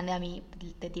 Bueno, acá a mí,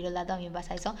 te tiro el dato, a mí me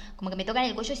pasa eso. Como que me tocan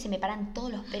el cuello y se me paran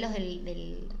todos los pelos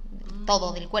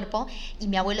todo del cuerpo. Y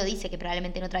mi abuelo dice que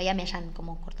probablemente en otra vida me hayan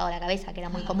como cortado la cabeza, que era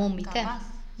muy común, ¿viste? Capaz.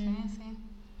 Sí, sí.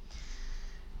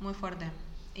 Muy fuerte.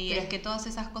 Y es que todas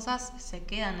esas cosas se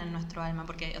quedan en nuestro alma,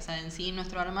 porque, o sea, en sí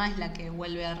nuestro alma es la que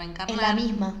vuelve a reencarnar. Es la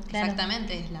misma, claro.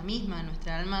 Exactamente, es la misma.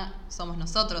 Nuestra alma somos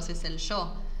nosotros, es el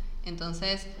yo.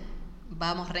 Entonces,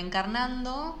 vamos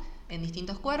reencarnando en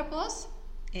distintos cuerpos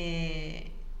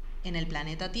en el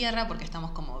planeta Tierra, porque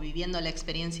estamos como viviendo la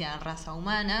experiencia raza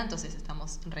humana, entonces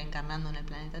estamos reencarnando en el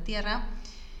planeta Tierra.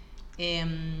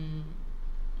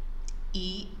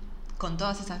 Y con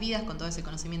todas esas vidas, con todo ese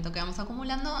conocimiento que vamos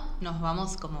acumulando, nos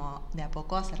vamos como de a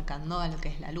poco acercando a lo que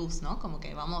es la luz, ¿no? Como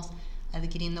que vamos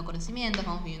adquiriendo conocimientos,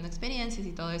 vamos viviendo experiencias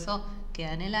y todo eso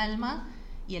queda en el alma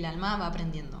y el alma va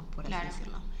aprendiendo, por así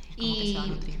decirlo. Es como que se va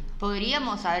nutriendo.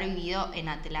 Podríamos haber vivido en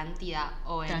Atlántida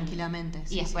o en... Tranquilamente.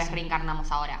 Y después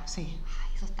reencarnamos ahora. Sí.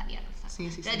 Ay, eso estaría hermoso. Sí,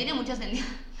 Pero tiene mucho sentido.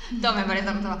 Todo me parece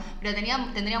hermoso. Pero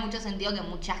tendría mucho sentido que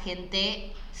mucha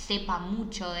gente sepa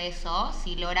mucho de eso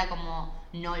si logra como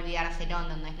no olvidárselo,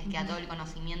 donde les queda todo el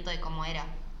conocimiento de cómo era.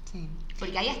 Sí.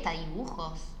 Porque hay hasta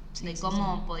dibujos de sí,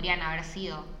 cómo podrían haber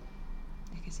sido.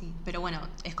 Es que sí. Pero bueno,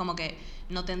 es como que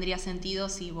no tendría sentido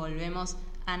si volvemos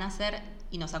a nacer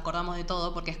y nos acordamos de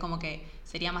todo, porque es como que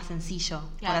sería más sencillo.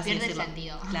 Claro, por así pierde decirlo. el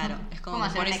sentido. Claro, es como Como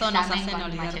que por hacer un eso nos examen hacen con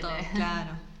olvidar Machete. todo.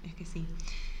 Claro, es que sí.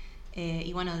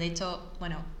 Y bueno, de hecho,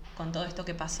 con todo esto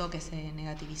que pasó, que se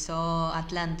negativizó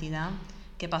Atlántida,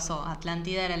 ¿qué pasó?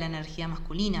 Atlántida era la energía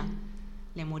masculina,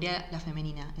 Lemuria la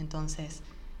femenina. Entonces,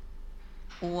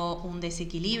 hubo un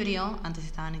desequilibrio, antes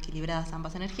estaban equilibradas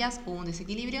ambas energías, hubo un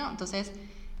desequilibrio, entonces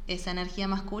esa energía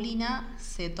masculina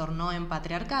se tornó en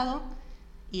patriarcado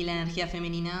y la energía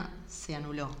femenina se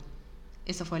anuló.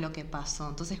 Eso fue lo que pasó.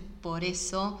 Entonces, por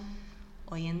eso,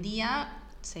 hoy en día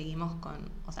seguimos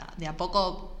o sea, de a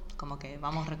poco como que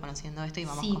vamos reconociendo esto y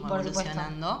vamos como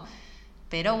evolucionando. Supuesto.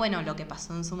 Pero bueno, lo que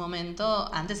pasó en su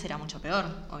momento, antes era mucho peor,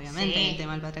 obviamente, sí. El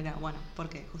tema del patriarcado. Bueno,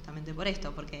 porque justamente por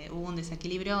esto, porque hubo un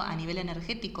desequilibrio a nivel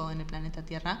energético en el planeta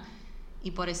Tierra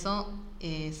y por eso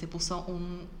se puso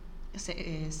un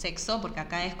sexo, porque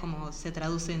acá es como se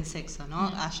traduce en sexo, ¿no?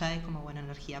 Allá es como buena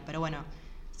energía, pero bueno,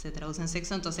 se traduce en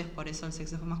sexo, entonces por eso el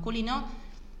sexo masculino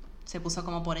se puso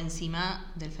como por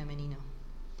encima del femenino.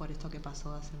 Por esto que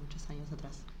pasó hace muchos años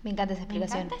atrás. Me encanta esa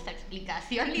explicación. Me encanta esa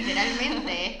explicación,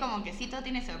 literalmente. Es como que sí, todo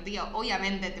tiene sentido.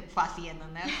 Obviamente te fue así,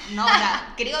 ¿entendés? No, o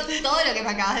sea, creo todo lo que me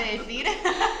acabas de decir.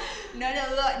 No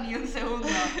lo dudo ni un segundo.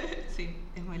 Sí,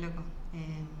 es muy loco.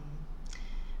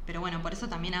 Pero bueno, por eso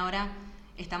también ahora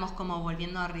estamos como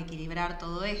volviendo a reequilibrar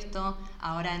todo esto.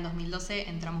 Ahora en 2012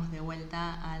 entramos de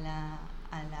vuelta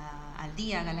al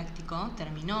día galáctico,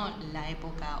 terminó la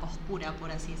época oscura,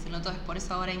 por así decirlo. Entonces, por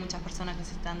eso ahora hay muchas personas que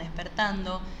se están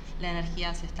despertando, la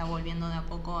energía se está volviendo de a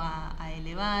poco a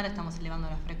elevar, estamos elevando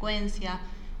la frecuencia,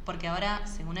 porque ahora,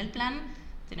 según el plan,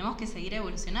 tenemos que seguir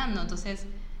evolucionando. Entonces,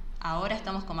 ahora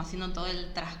estamos como haciendo todo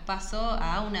el traspaso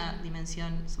a una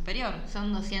dimensión superior.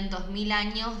 Son 200.000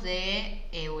 años de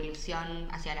evolución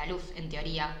hacia la luz, en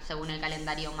teoría, según el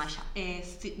calendario maya.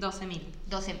 Sí, 12.000.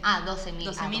 12.000.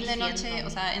 12.000 de noche, o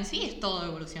sea, en sí es todo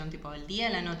evolución, tipo el día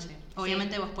y la noche.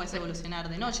 Obviamente vos podés evolucionar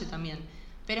de noche también,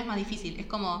 pero es más difícil. Es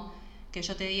como que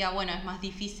yo te diga, bueno, es más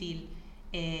difícil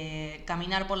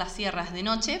caminar por las sierras de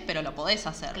noche, pero lo podés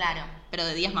hacer. Claro. Pero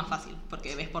de día es más fácil,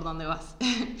 porque ves por dónde vas.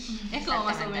 Es como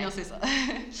más o menos eso.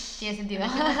 Tiene sentido.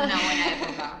 Es una buena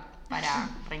época para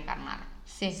reencarnar.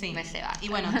 Sí. Me ceba. Y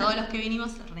bueno, todos los que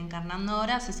vinimos reencarnando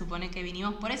ahora, se supone que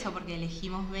vinimos por eso, porque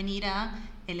elegimos venir a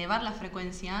elevar la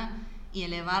frecuencia y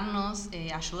elevarnos,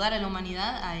 ayudar a la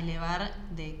humanidad a elevar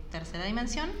de tercera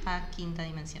dimensión a quinta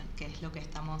dimensión, que es lo que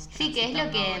estamos Sí, que es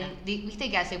lo que, ahora. viste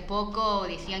que hace poco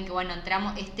decían que bueno,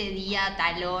 entramos este día,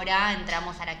 tal hora,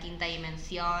 entramos a la quinta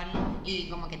dimensión y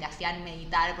como que te hacían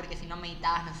meditar porque si no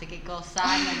meditabas no sé qué cosa,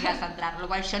 no ibas a entrar, lo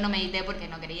cual yo no medité porque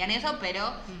no creía en eso, pero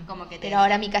como que te... Pero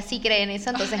ahora Mica sí cree en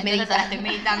eso, entonces Entonces medita. ahora estoy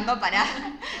meditando para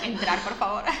entrar, por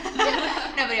favor.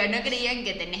 No, pero no creían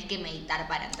que tenés que meditar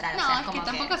para entrar. No, o sea, es que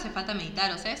tampoco hace falta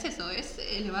meditar, o sea, es eso, es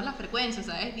elevar la frecuencia, o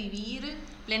sea, es vivir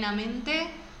plenamente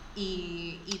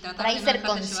y tratar Por ahí de no ser dejarte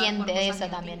llevar consciente por de cosas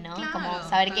eso también, ¿no? Claro, Como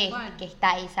saber tal que cual.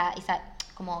 está esa,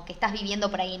 como que estás viviendo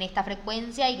por ahí en esta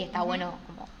frecuencia y que está bueno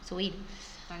como subir.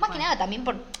 Tal Más cual. que nada también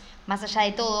por, más allá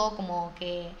de todo, como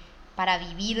que para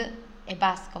vivir en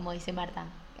paz, como dice Marta,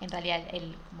 en realidad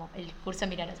como el curso de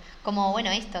Miraros. Como bueno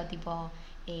esto, tipo,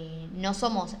 no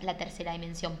somos la tercera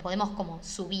dimensión, podemos como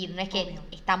subir, no es que Obvio.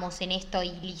 estamos en esto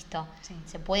y listo. Sí.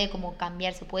 Se puede como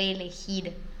cambiar, se puede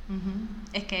elegir. Ujú.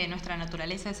 Es que nuestra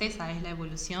naturaleza es esa, es la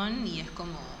evolución y es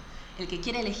como el que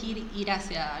quiere elegir ir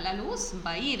hacia la luz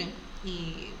va a ir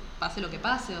y pase lo que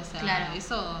pase, o sea, Claro.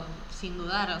 eso sin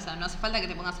dudar, o sea, no hace falta que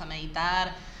te pongas a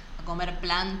meditar, a comer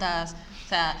plantas, o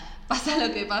sea, pasa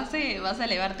lo que pase, vas a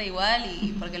elevarte igual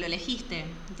y porque lo elegiste.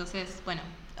 Entonces, bueno,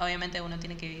 obviamente uno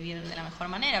tiene que vivir de la mejor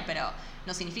manera, pero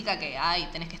no significa que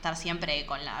tenés que estar siempre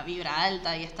con la vibra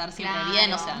alta y estar siempre Claro.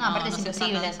 bien, o sea, No, aparte es se trata de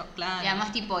imposible. eso, claro. Y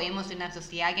además tipo vivimos en una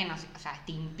sociedad que nos, o sea,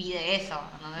 te impide eso.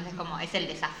 Entonces es como, es el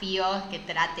desafío que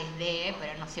trates de,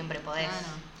 pero no siempre podés.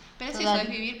 Claro. Pero es Total. eso, es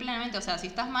vivir plenamente, o sea, si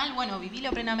estás mal, bueno, vivilo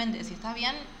plenamente, si estás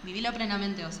bien, vivilo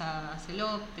plenamente, o sea,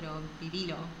 hacelo, pero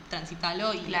vivilo,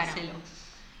 transitalo y Claro. hacelo.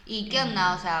 ¿Y qué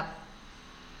onda? O sea,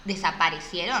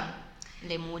 ¿desaparecieron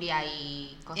Lemuria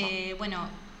y cosas? Bueno,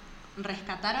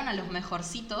 rescataron a los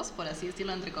mejorcitos, por así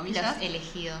decirlo, entre comillas. Los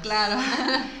elegidos. Claro,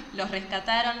 los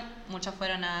rescataron, muchos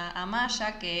fueron a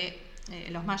Maya,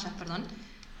 los mayas, perdón,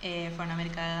 fueron a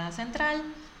América Central,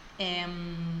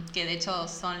 que de hecho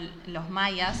son los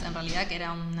mayas, en realidad, que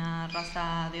era una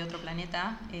raza de otro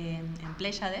planeta, en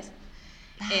Pléyades.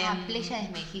 Pléyades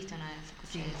me dijiste una vez.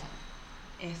 Sí.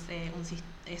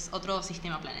 Es otro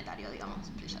sistema planetario, digamos,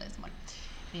 Pléyades. Bueno,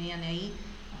 venían de ahí.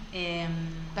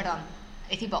 Perdón,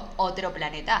 es tipo otro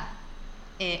planeta.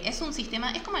 Es un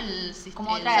sistema, es como el sistema,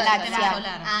 Como otra galaxia.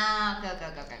 solar. Ah,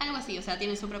 ok. Algo así, o sea,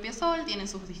 tienen su propio sol, tienen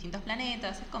sus distintos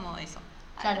planetas, es como eso.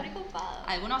 Claro. Recopado.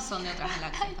 Algunos son de otras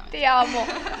galaxias también. Te amo.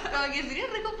 Como que sería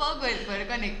recopado poder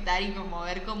conectar y como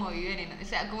ver cómo viven. O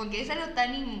sea, como que es algo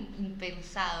tan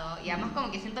impensado. Y además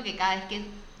como que siento que cada vez que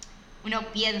uno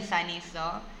piensa en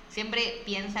eso, siempre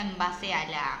piensa en base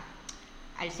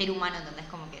al ser humano, entonces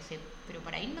como que pero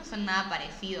por ahí no son nada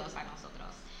parecidos a nosotros.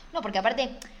 No, porque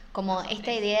aparte, como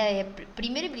esta idea de,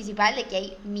 primero y principal, de que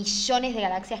hay millones de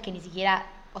galaxias que ni siquiera,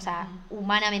 o sea,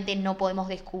 humanamente no podemos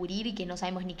descubrir y que no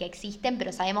sabemos ni que existen,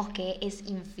 pero sabemos que es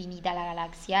infinita la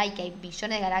galaxia y que hay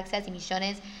millones de galaxias y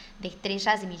millones de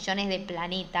estrellas y millones de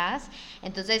planetas.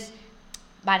 Entonces,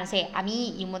 no sé, a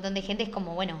mí y un montón de gente es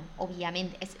como, bueno,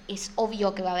 obviamente, es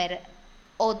obvio que va a haber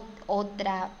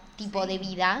otro tipo de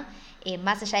vida,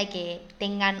 más allá de que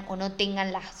tengan o no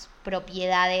tengan las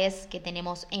propiedades que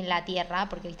tenemos en la Tierra,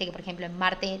 porque viste que por ejemplo en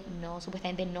Marte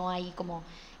supuestamente no hay como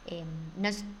no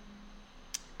es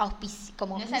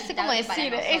como No es no sé cómo habitable para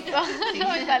decir nosotros. eso, Sí. no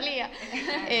me salía.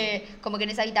 Como que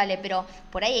no es habitable, pero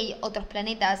por ahí hay otros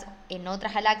planetas en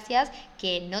otras galaxias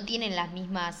que no tienen las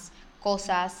mismas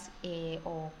cosas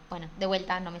o bueno, de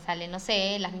vuelta no me sale, no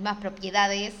sé, las mismas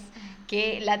propiedades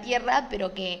que la Tierra,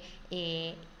 pero que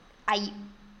hay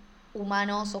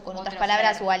humanos o con otras Otro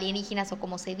palabras ser. o alienígenas o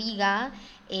como se diga,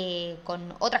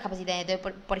 con otras capacidades.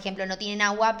 Entonces, por ejemplo, no tienen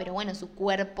agua, pero bueno, su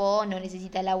cuerpo no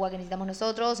necesita el agua que necesitamos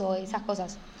nosotros o esas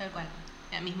cosas. Tal cual.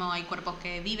 mismo hay cuerpos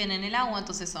que viven en el agua,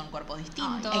 entonces son cuerpos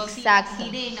distintos. Exacto. Las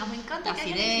sirenas, me encanta Las que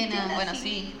hayan sirenas, existido bueno, las sí,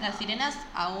 sirenas. las sirenas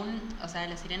aún, o sea,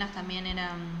 las sirenas también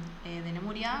eran de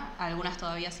Lemuria, algunas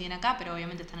todavía siguen acá, pero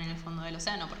obviamente están en el fondo del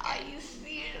océano, porque Ay,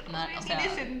 sí, no, o sea,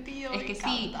 tiene sentido. es me que encanta.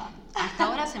 sí, hasta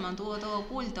ahora se mantuvo todo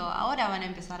oculto, ahora van a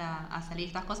empezar a salir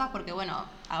estas cosas porque bueno,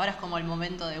 ahora es como el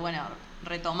momento de, bueno,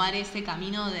 retomar ese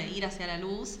camino de ir hacia la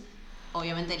luz.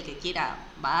 Obviamente el que quiera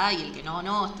va y el que no,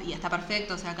 y está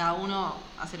perfecto, o sea, cada uno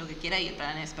hace lo que quiera y el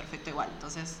plan es perfecto igual,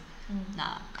 entonces,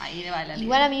 nada, ahí va la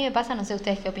Igual a mí me pasa, no sé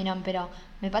ustedes qué opinan, pero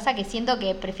me pasa que siento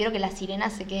que prefiero que las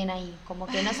sirenas se queden ahí. Como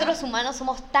que nosotros humanos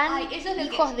somos tan Ay, eso es lo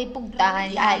hijos que de puta,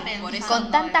 por eso con no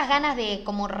tantas es. ganas de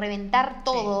como reventar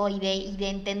todo y de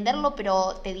entenderlo,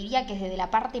 pero te diría que desde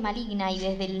la parte maligna y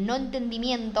desde el no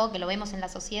entendimiento que lo vemos en la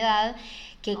sociedad,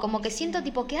 que como que siento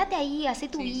tipo, quédate ahí, hacé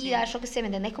tu Sí, vida, sí. yo qué sé, ¿me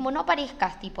entendés? Como no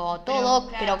aparezcas, tipo, todo,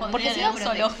 pero claro, porque Pondrían si en no... un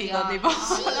zoológico, tipo.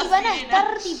 Sí, van a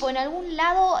estar tipo en algún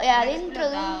lado adentro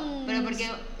de un... Pero porque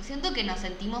siento que nos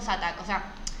sentimos atacados. O sea,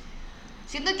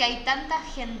 siento que hay tanta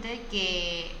gente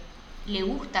que le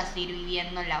gusta seguir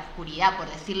viviendo en la oscuridad, por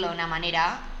decirlo de una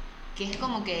manera, que es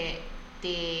como que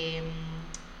te...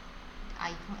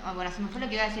 Ay, bueno, se me fue lo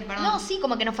que iba a decir, perdón. No, sí,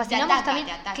 como que nos fascinamos ataca, también.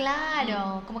 te ataca.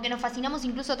 Claro, como que nos fascinamos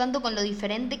incluso tanto con lo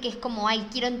diferente que es como, ay,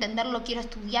 quiero entenderlo, quiero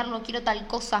estudiarlo, quiero tal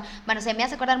cosa. Bueno, o sea, me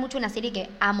hace acordar mucho una serie que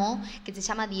amo, que se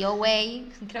llama The OA.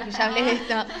 Creo que ya hablé de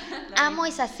esto. Amo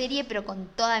esa serie, pero con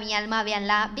toda mi alma.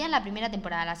 Véanla. Vean la primera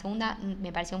temporada, la segunda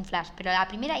me pareció un flash, pero la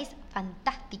primera es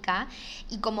fantástica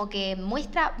y como que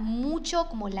muestra mucho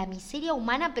como la miseria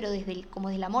humana, pero desde el, como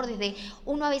del amor, desde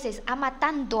uno a veces ama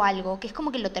tanto algo que es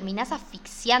como que lo terminás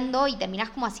asfixiando y terminás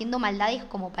como haciendo maldades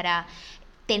como para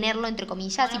tenerlo entre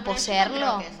comillas Bueno, y pero yo no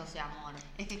poseerlo. creo que eso sea amor.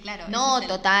 Es que claro, No, ese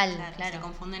es total, se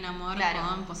confunden amor Claro.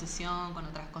 con posesión, con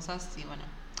otras cosas y bueno.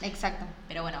 Exacto.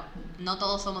 Pero bueno, no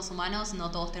todos somos humanos, no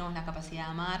todos tenemos la capacidad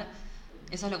de amar.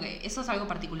 Eso es algo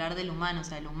particular del humano, o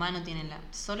sea, el humano tiene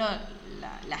solo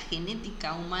la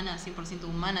genética humana, 100%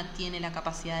 humana, tiene la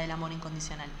capacidad del amor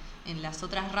incondicional. En las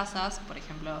otras razas, por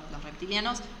ejemplo, los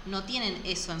reptilianos, no tienen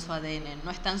eso en su ADN,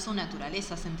 no está en su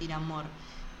naturaleza sentir amor.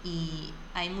 Y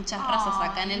hay muchas razas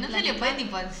acá en el ¿No planeta. se le puede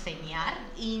tipo enseñar?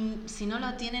 Y si no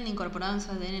lo tienen incorporado en su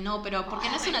ADN, no, pero porque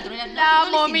no es su naturaleza, la no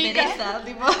les momita. interesa,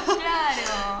 tipo.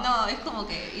 Claro. No, es como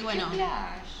que, y bueno, Qué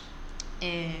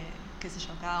flash. qué sé yo,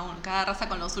 cada raza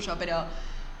con lo suyo, pero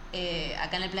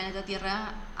acá en el planeta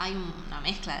Tierra hay una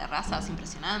mezcla de razas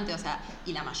impresionante, o sea,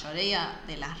 y la mayoría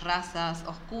de las razas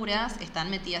oscuras están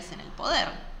metidas en el poder,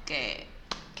 que,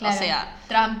 Claro. o sea,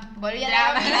 Trump, volví a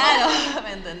Trump. claro,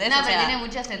 ¿me entendés? No, O pero sea, tiene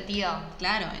mucho sentido.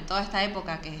 claro, en toda esta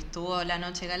época que estuvo la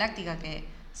Noche Galáctica, que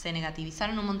se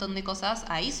negativizaron un montón de cosas,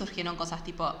 ahí surgieron cosas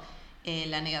tipo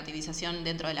la negativización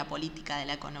dentro de la política, de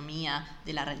la economía,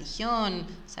 de la religión,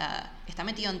 o sea, está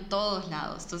metido en todos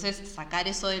lados. Entonces, sacar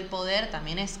eso del poder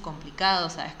también es complicado, o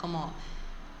sea, es como,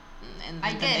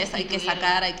 Hay que ¿entendés? Hay que destituirlo.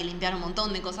 sacar, hay que limpiar un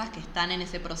montón de cosas que están en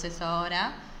ese proceso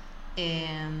ahora.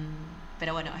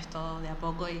 Pero bueno, es todo de a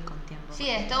poco y con tiempo. Sí,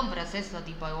 es todo un proceso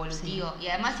tipo evolutivo. Y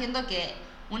además siento que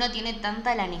uno tiene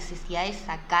tanta la necesidad de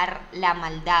sacar la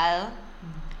maldad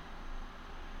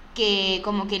que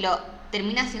como que lo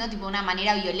termina siendo tipo de una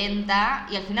manera violenta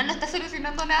y al final no está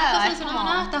solucionando No nada. estás es solucionando como-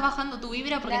 nada, estás bajando tu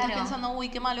vibra porque Claro. estás pensando, uy,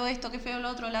 qué malo esto, qué feo lo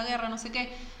otro, la guerra, no sé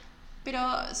qué. Pero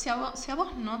si a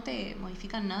vos no te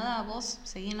modifican nada, vos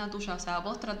seguí en la tuya. O sea,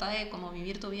 vos tratá de como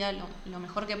vivir tu vida lo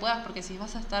mejor que puedas, porque si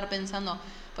vas a estar pensando,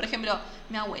 por ejemplo,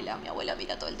 mi abuela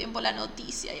mira todo el tiempo la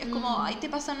noticia y es como, ahí te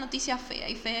pasan noticias feas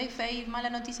y mala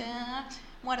noticia,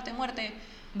 muerte.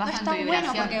 Bajan no está tu bueno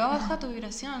vibración. porque va a bajar tu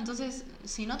vibración. Entonces,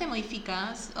 si no te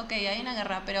modificas, ok, hay una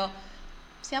guerra, pero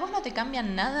si a vos no te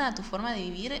cambian nada tu forma de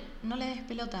vivir, no le des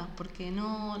pelota, porque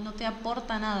no te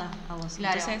aporta nada a vos.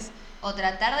 Claro. Entonces, O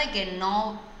tratar de que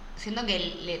no... Siento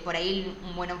que por ahí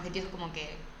un buen objetivo es como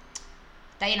que...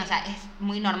 Está bien, o sea, es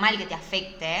muy normal que te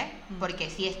afecte, porque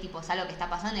sí es tipo, es algo que está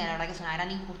pasando y la verdad que es una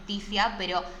gran injusticia,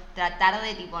 pero tratar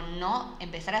de tipo no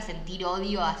empezar a sentir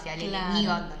odio hacia el Claro,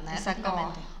 enemigo, ¿entendés?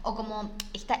 exactamente. O como,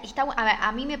 a ver,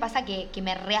 a mí me pasa que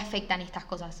me reafectan estas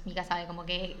cosas, Mica sabe, como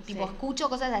que tipo Sí. escucho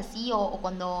cosas así o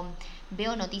cuando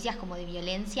veo noticias como de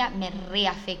violencia, me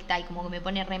reafecta y como que me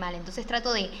pone re mal. Entonces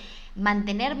trato de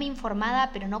mantenerme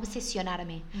informada, pero no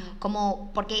obsesionarme. Como,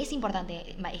 porque es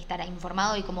importante estar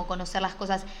informado y como conocer las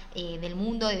cosas del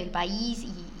mundo y del país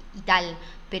y tal,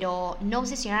 pero no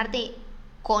obsesionarte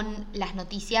con las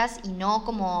noticias y no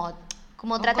como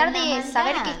O tratar con la de maldad.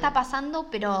 saber qué está pasando,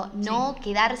 pero no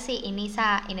quedarse en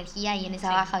esa energía y en esa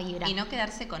Sí. baja vibra. Y no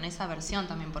quedarse con esa versión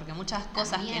también, porque muchas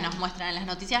cosas También. que nos muestran en las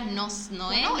noticias no es lo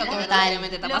que total.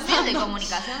 verdaderamente está Los medios de pasando.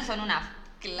 comunicación son una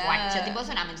guacho, tipo es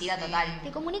una mentira total.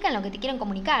 Te comunican lo que te quieren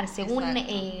comunicar, según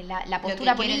la Lo que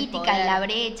postura quiere el política, poder. la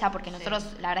brecha, porque nosotros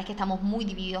la verdad es que estamos muy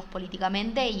divididos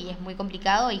políticamente y es muy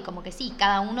complicado y como que sí,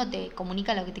 cada uno te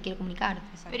comunica lo que te quiere comunicar.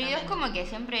 Pero es como que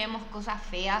siempre vemos cosas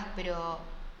feas, pero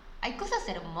hay cosas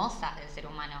hermosas del ser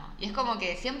humano. Y es como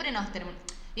que siempre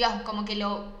digamos, como que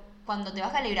cuando te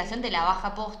baja la vibración te la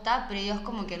baja posta, pero es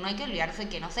como que no hay que olvidarse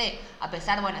que, no sé, a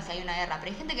pesar, bueno, si hay una guerra,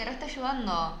 pero hay gente que re está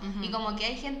ayudando. Ujú. Y como que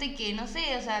hay gente que, no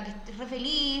sé, o sea, que es re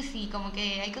feliz y como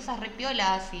que hay cosas re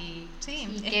piolas y... Sí,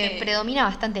 Y es que predomina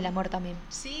bastante el amor también.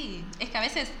 Sí, es que a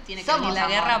veces tiene que Somos venir la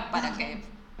amor. guerra para que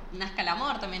nazca el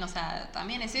amor también, o sea,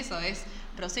 también es eso, es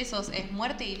procesos, es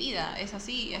muerte y vida, es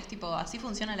así, es tipo, así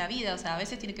funciona la vida, o sea, a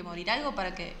veces tiene que morir algo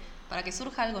para que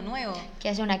surja algo nuevo. Que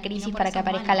haya una crisis Y no por para eso que es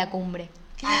aparezca malo. la cumbre.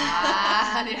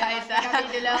 Ah, mira esa.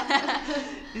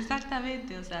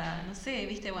 Exactamente, o sea, no sé,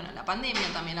 viste, bueno, la pandemia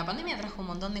también, la pandemia trajo un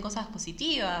montón de cosas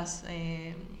positivas,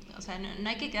 o sea, no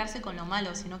hay que quedarse con lo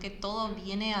malo, sino que todo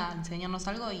viene a enseñarnos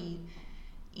algo y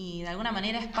de alguna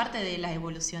manera es parte de la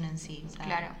evolución en sí. O sea,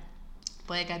 Claro.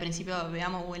 puede que al principio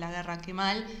veamos, uy, la guerra, qué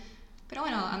mal, pero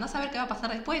bueno, andás a ver qué va a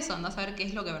pasar después, o andás a ver qué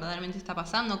es lo que verdaderamente está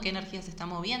pasando, qué energía se está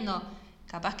moviendo,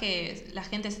 capaz que la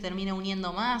gente se termina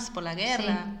uniendo más por la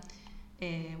guerra.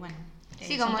 Bueno.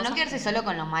 Sí, son como no cosas quedarse que- solo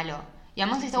con lo malo. Y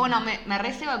además esto, bueno, me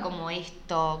receba como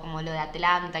esto, como lo de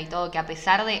Atlanta y todo, que a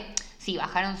pesar de... Sí,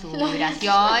 bajaron su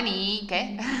vibración y...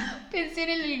 ¿Qué? Pensé en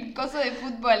el coso de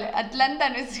fútbol. Atlanta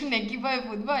no es un equipo de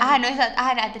fútbol. Ah, no es...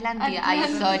 Era Atlántida. Ay,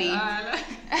 sorry.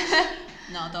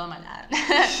 No, todo mal.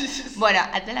 Bueno,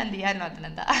 Atlántida, no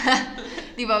Atlanta.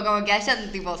 Tipo, como que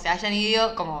se hayan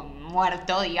ido como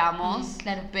muerto, digamos.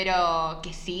 Claro. Pero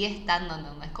que sigue estando,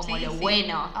 ¿no? Es como Sí, lo sí.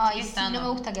 bueno. Ay, sigue sí, estando. no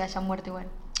me gusta que haya muerte igual.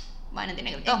 Bueno,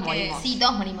 tiene que... Todos que morimos. Sí,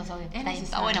 todos morimos, obvio. Es Está bien.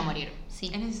 Está bueno morir. Sí.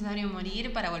 Es necesario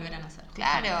morir para volver a nacer.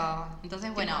 Claro.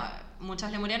 Entonces, bueno, muchos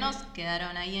lemurianos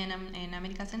quedaron ahí en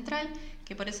América Central,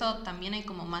 que por eso también hay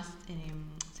como más,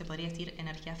 se podría decir,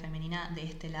 energía femenina de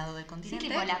este lado del Sí, continente.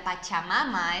 tipo la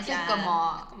Pachamama, eso Claro, es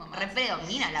como como más.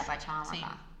 repredomina la Pachamama Sí.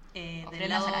 acá. Del Ofrendas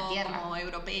lado a la tierra. como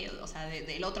europeo, o sea,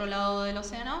 del otro lado del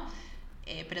océano,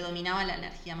 predominaba la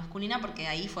energía masculina porque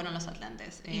ahí fueron los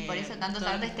atlantes. Y por eso tantos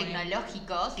todo lo que artes fue-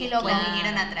 tecnológicos Qué y loco. después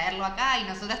vinieron a traerlo acá y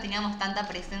nosotras teníamos tanta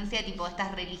presencia tipo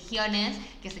estas religiones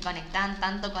que se conectaban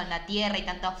tanto con la tierra y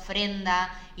tanta ofrenda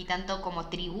y tanto como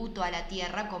tributo a la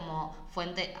tierra como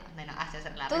fuente, bueno, hace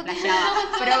hacer la Todo- replayada,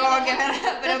 pero como que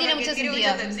pero tiene porque mucho tiene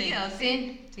sentido. mucho sentido,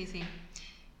 sí.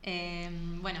 Sí.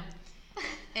 Bueno,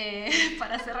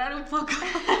 para cerrar un poco.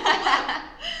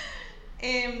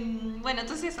 Bueno,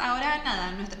 entonces ahora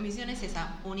nada, nuestra misión es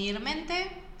esa, unir mente,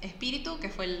 espíritu, que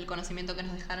fue el conocimiento que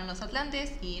nos dejaron los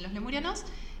atlantes y los lemurianos,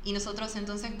 y nosotros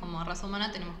entonces como raza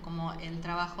humana tenemos como el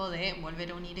trabajo de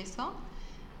volver a unir eso,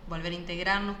 volver a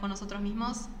integrarnos con nosotros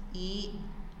mismos y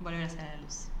volver a hacer la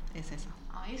luz. Es eso.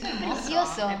 Ay, es hermoso.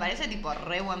 Precioso. Me parece tipo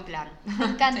re buen plan. Me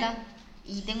encanta.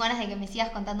 Y tengo ganas de que me sigas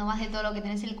contando más de todo lo que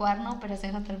tenés en el cuaderno, pero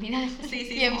se nos termina el sí,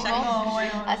 tiempo. ya no,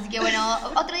 bueno. Así que bueno,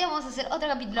 otro día vamos a hacer otro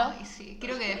capítulo. Ay, sí,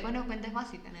 quiero que después nos cuentes más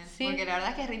si tenés. Sí. Porque la verdad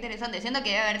es que es re interesante. Siento que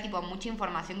debe haber tipo mucha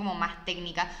información como más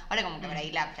técnica. Ahora como que por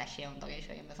ahí la flashé un toque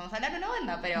yo y empezamos a hablar una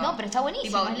banda, pero... No, pero está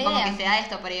buenísimo, Tipo, es la como idea. que se da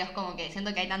esto, pero es como que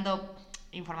siento que hay tanto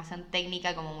información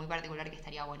técnica como muy particular que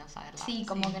estaría bueno saberla. Sí,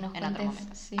 como que nos en otro cuentes.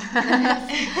 momento. Sí.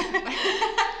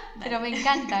 Pero me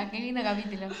encanta, qué lindo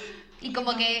capítulo. Y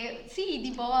como que, sí,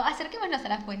 tipo, acerquémonos a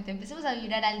la fuente, empecemos a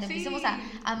vibrar alto, Sí. empecemos a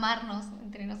amarnos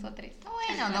entre nosotros. Está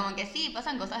bueno, como que sí,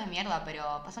 pasan cosas de mierda,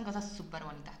 pero pasan cosas súper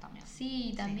bonitas también.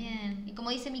 Sí, también. Y como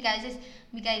dice Mica, a veces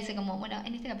Mica dice como, bueno,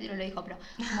 en este capítulo lo dijo, pero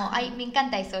como, ay, me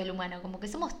encanta eso del humano, como que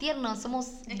somos tiernos, somos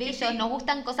que bellos, sí. nos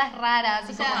gustan cosas raras.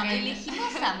 O y sea, como que...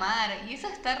 elegimos amar y eso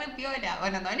está re piola.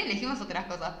 Bueno, también elegimos otras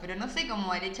cosas, pero no sé,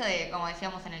 como el hecho de, como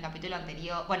decíamos en el capítulo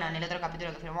anterior, bueno, en el otro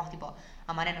capítulo que firmamos, tipo,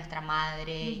 amar a nuestra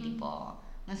madre y tipo,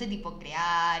 no sé, tipo,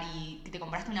 crear y que te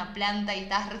compraste una planta y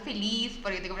estás re feliz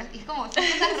porque te compraste, y es como, son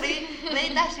cosas re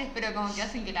detalles, pero como que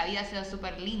hacen que la vida sea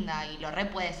súper linda y lo re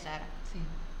puede ser. Sí.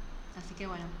 Así que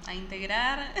bueno, a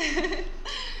integrar.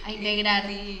 A integrar.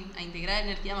 Sí, a integrar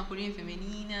energía masculina y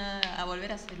femenina, a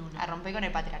volver a ser uno. A romper con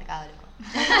el patriarcado, loco.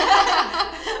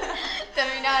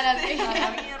 Terminaban así. A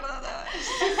la mierda.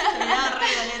 Terminaba re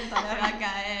violento, Se va a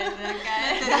caer, se va a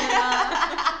caer.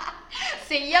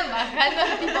 Seguían bajando,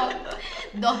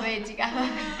 tipo, 2B, chicas.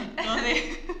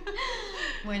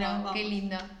 Bueno, Vamos. qué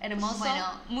lindo, hermoso. Bueno,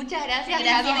 muchas gracias,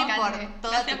 Gracias, Gaby, Cande. por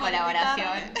toda Gracias tu por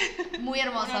colaboración. Muy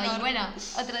hermoso. Un honor. Y bueno,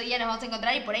 otro día nos vamos a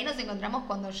encontrar y por ahí nos encontramos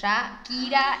cuando ya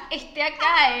Kira esté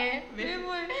acá,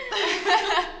 Vemos.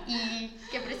 Y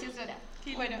qué preciosura.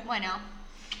 Bueno,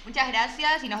 muchas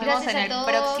gracias y nos Gracias vemos en a el todos.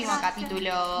 próximo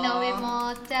capítulo. Nos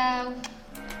vemos, chao.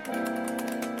 chao.